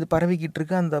மாதிரி இது பரவிக்கிட்டு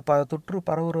இருக்கு, அந்த தொற்று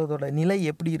பரவுறதோட நிலை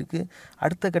எப்படி இருக்குது,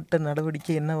 அடுத்த கட்ட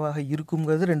நடவடிக்கை என்னவாக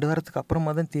இருக்குங்கிறது 2 வாரத்துக்கு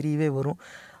அப்புறமா தான் தெரியவே வரும்.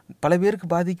 பல பேருக்கு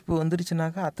பாதிப்பு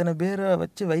வந்துருச்சுனாக்கா அத்தனை பேரை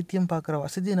வச்சு வைத்தியம் பார்க்குற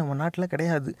வசதி நம்ம நாட்டில்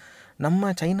கிடையாது.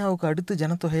 நம்ம சைனாவுக்கு அடுத்து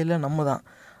ஜனத்தொகையில் நம்ம தான்.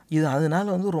 இது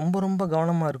அதனால் வந்து ரொம்ப ரொம்ப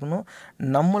கவனமாக இருக்கணும்.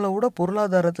 நம்மளை விட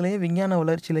பொருளாதாரத்துலேயும் விஞ்ஞான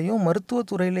வளர்ச்சியிலையும்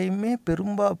மருத்துவத்துறையிலையுமே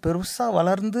பெருசாக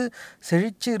வளர்ந்து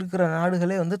செழித்து இருக்கிற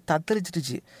நாடுகளே வந்து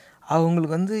தத்தளிச்சிடுச்சு.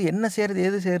 அவங்களுக்கு வந்து என்ன செய்கிறது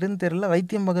ஏது செய்கிறதுன்னு தெரியல,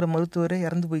 வைத்தியம் பார்க்குற மருத்துவரே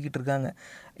இறந்து போய்கிட்டு இருக்காங்க.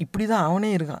 இப்படி தான்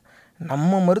அவனே இருக்கான்.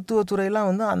 நம்ம மருத்துவத்துறையெல்லாம்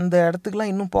வந்து அந்த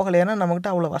இடத்துக்குலாம் இன்னும் போகலை. ஏன்னா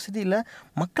நம்மக்கிட்ட அவ்வளோ வசதி இல்லை,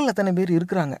 மக்கள் அத்தனை பேர்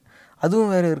இருக்கிறாங்க,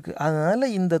 அதுவும் வேறு இருக்குது.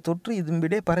 அதனால் இந்த தொற்று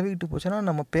இதும்பிடே பரவிக்கிட்டு போச்சுன்னா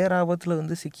நம்ம பேராபத்தில்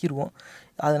வந்து சிக்கிடுவோம்.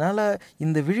 அதனால்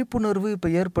இந்த விழிப்புணர்வு இப்போ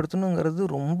ஏற்படுத்தணுங்கிறது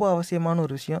ரொம்ப அவசியமான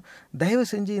ஒரு விஷயம். தயவு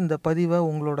செஞ்சு இந்த பதிவை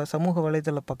உங்களோட சமூக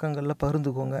வலைதள பக்கங்களில்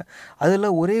பகிர்ந்துக்கோங்க. அதில்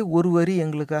ஒரே ஒரு வரி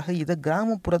எங்களுக்காக இதை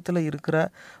கிராமப்புறத்தில் இருக்கிற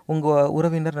உங்கள்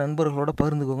உறவினர் நண்பர்களோட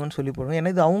பகிர்ந்துக்கோங்கன்னு சொல்லி போடுவோம்.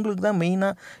 ஏன்னா இது அவங்களுக்கு தான்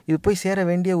மெயினாக இது போய் சேர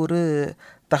வேண்டிய ஒரு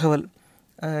தகவல்.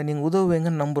 நீங்கள்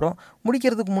உதவுவீங்கன்னு நம்புகிறோம்.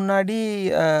 முடிக்கிறதுக்கு முன்னாடி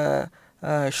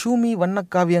ஷூமி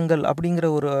வண்ணக்காவியங்கள் அப்படிங்கிற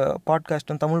ஒரு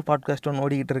பாட்காஸ்ட், தமிழ் பாட்காஸ்ட் ஒன்று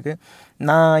ஓடிக்கிட்டு இருக்குது.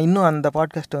 நான் இன்னும் அந்த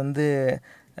பாட்காஸ்ட்டை வந்து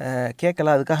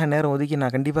கேட்கல, அதுக்காக நேரம் ஒதுக்கி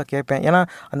நான் கண்டிப்பாக கேட்பேன். ஏன்னா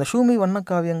அந்த ஷூமி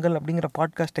வண்ணக்காவியங்கள் அப்படிங்கிற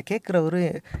பாட்காஸ்ட்டை கேட்குறவர்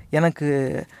எனக்கு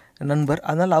நண்பர்.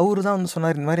 அதனால் அவர் தான் வந்து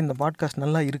சொன்னார், இந்த மாதிரி இந்த பாட்காஸ்ட்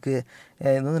நல்லா இருக்குது,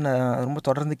 இது வந்து நான் ரொம்ப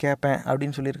தொடர்ந்து கேட்பேன்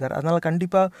அப்படின்னு சொல்லியிருக்காரு. அதனால்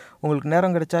கண்டிப்பாக உங்களுக்கு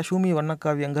நேரம் கிடைச்சா ஷூமி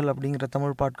வண்ணக்காவியங்கள் அப்படிங்கிற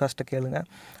தமிழ் பாட்காஸ்ட்டை கேளுங்க.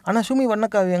 ஆனால் ஷூமி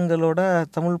வண்ணக்காவியங்களோட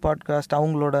தமிழ் பாட்காஸ்ட்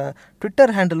அவங்களோட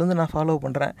ட்விட்டர் ஹேண்டில் வந்து நான் ஃபாலோ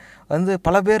பண்ணுறேன். வந்து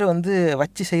பல பேர் வந்து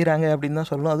வச்சு செய்கிறாங்க அப்படின்னு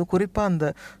தான் சொல்லணும். அது குறிப்பாக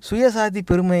அந்த சுயசாதி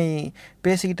பெருமை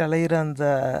பேசிக்கிட்டு அலைகிற அந்த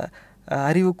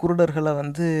அறிவு குருடர்களை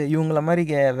வந்து இவங்கள மாதிரி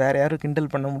வேறு யாரும் கிண்டல்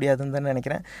பண்ண முடியாதுன்னு தான்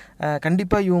நினைக்கிறேன்.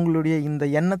 கண்டிப்பாக இவங்களுடைய இந்த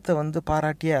எண்ணத்தை வந்து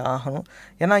பாராட்டியே ஆகணும்.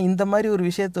 ஏன்னா இந்த மாதிரி ஒரு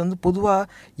விஷயத்தை வந்து பொதுவாக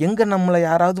எங்கே நம்மளை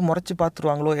யாராவது முறைச்சி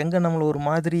பார்த்துருவாங்களோ, எங்கே நம்மளை ஒரு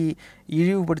மாதிரி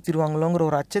இழிவுபடுத்திடுவாங்களோங்கிற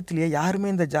ஒரு அச்சத்திலேயே யாருமே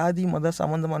இந்த ஜாதி மத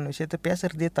சம்மந்தமான விஷயத்தை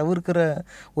பேசுகிறதே தவிர்க்கிற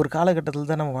ஒரு காலகட்டத்தில்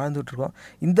தான் நம்ம வாழ்ந்துட்டுருக்கோம்.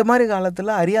 இந்த மாதிரி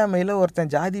காலத்தில் அறியாமையில்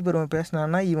ஒருத்தன் ஜாதி பெருமை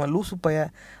பேசினான்னா இவன் லூசு பைய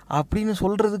அப்படின்னு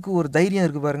சொல்கிறதுக்கு ஒரு தைரியம்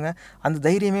இருக்குது பாருங்கள். அந்த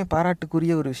தைரியமே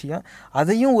பாராட்டுக்குரிய ஒரு விஷயம்.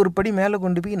 அதையும் ஒரு படி மேலே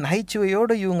கொண்டு போய்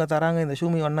நகைச்சுவையோடு இவங்க தராங்க இந்த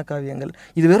ஷூமி வண்ணக்காவியங்கள்.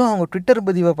 இது வெறும் அவங்க ட்விட்டர்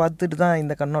பதிவை பார்த்துட்டு தான்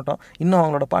இந்த கண்ணோட்டம். இன்னும்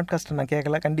அவங்களோட பாட்காஸ்ட்டை நான்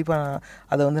கேட்கல, கண்டிப்பாக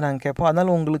அதை வந்து நாங்கள் கேட்போம்.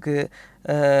 அதனால் உங்களுக்கு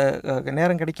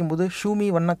நேரம் கிடைக்கும்போது ஷூமி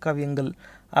வண்ணக்காவியங்கள்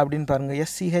அப்படின்னு பாருங்கள்.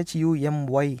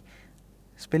 SCHUMY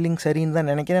ஸ்பெல்லிங் சரின்னு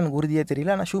தான் நினைக்கிறேன், எனக்கு உறுதியாக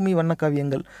தெரியல. ஆனால் ஷூமி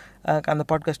வண்ணக்காவியங்கள் அந்த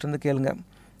பாட்காஸ்ட் வந்து கேளுங்க.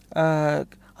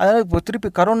 அதனால் இப்போ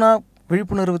திருப்பி கரோனா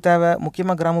விழிப்புணர்வு தேவை,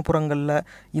 முக்கியமாக கிராமப்புறங்களில்.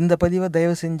 இந்த பதிவை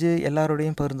தயவு செஞ்சு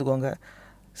எல்லாரோடையும் பகிர்ந்துக்கோங்க,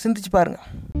 சிந்திச்சு பாருங்கள்.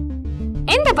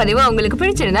 இந்த பதிவு உங்களுக்கு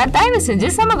பிடிச்சிருந்தா தயவு செஞ்சு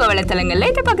சமூக வலைத்தளங்கள்ல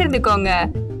இதை பகிர்ந்துக்கோங்க.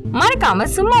 மறக்காம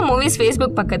சும்மா மூவிஸ்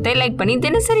Facebook பக்கத்தை லைக் பண்ணி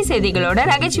தினசரி செய்திகளோட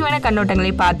நகைச்சுவையான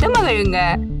கண்ணோட்டங்களை பார்த்து மகிழுங்க.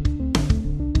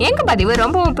 எங்க பதிவு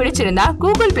ரொம்பவும் பிடிச்சிருந்தா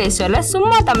கூகுள் பிளே ஸ்டோர்ல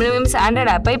சும்மா தமிழ் மீம்ஸ்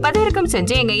ஆண்ட்ராய்டு ஆப்பை பதிவிறக்கம்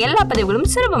செஞ்சு எங்க எல்லா பதிவுகளும்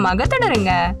சுலபமாக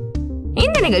தொடருங்க.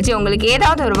 இந்த நிகழ்ச்சி உங்களுக்கு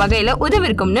ஏதாவது ஒரு வகையில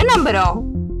உதவிருக்கும்னு நம்புறோம்.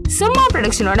 சும்மா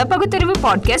ப்ரொடக்ஷனோட பகுத்தறிவு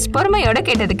பாட்காஸ்ட் பொறுமையோட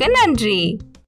கேட்டதுக்கு நன்றி.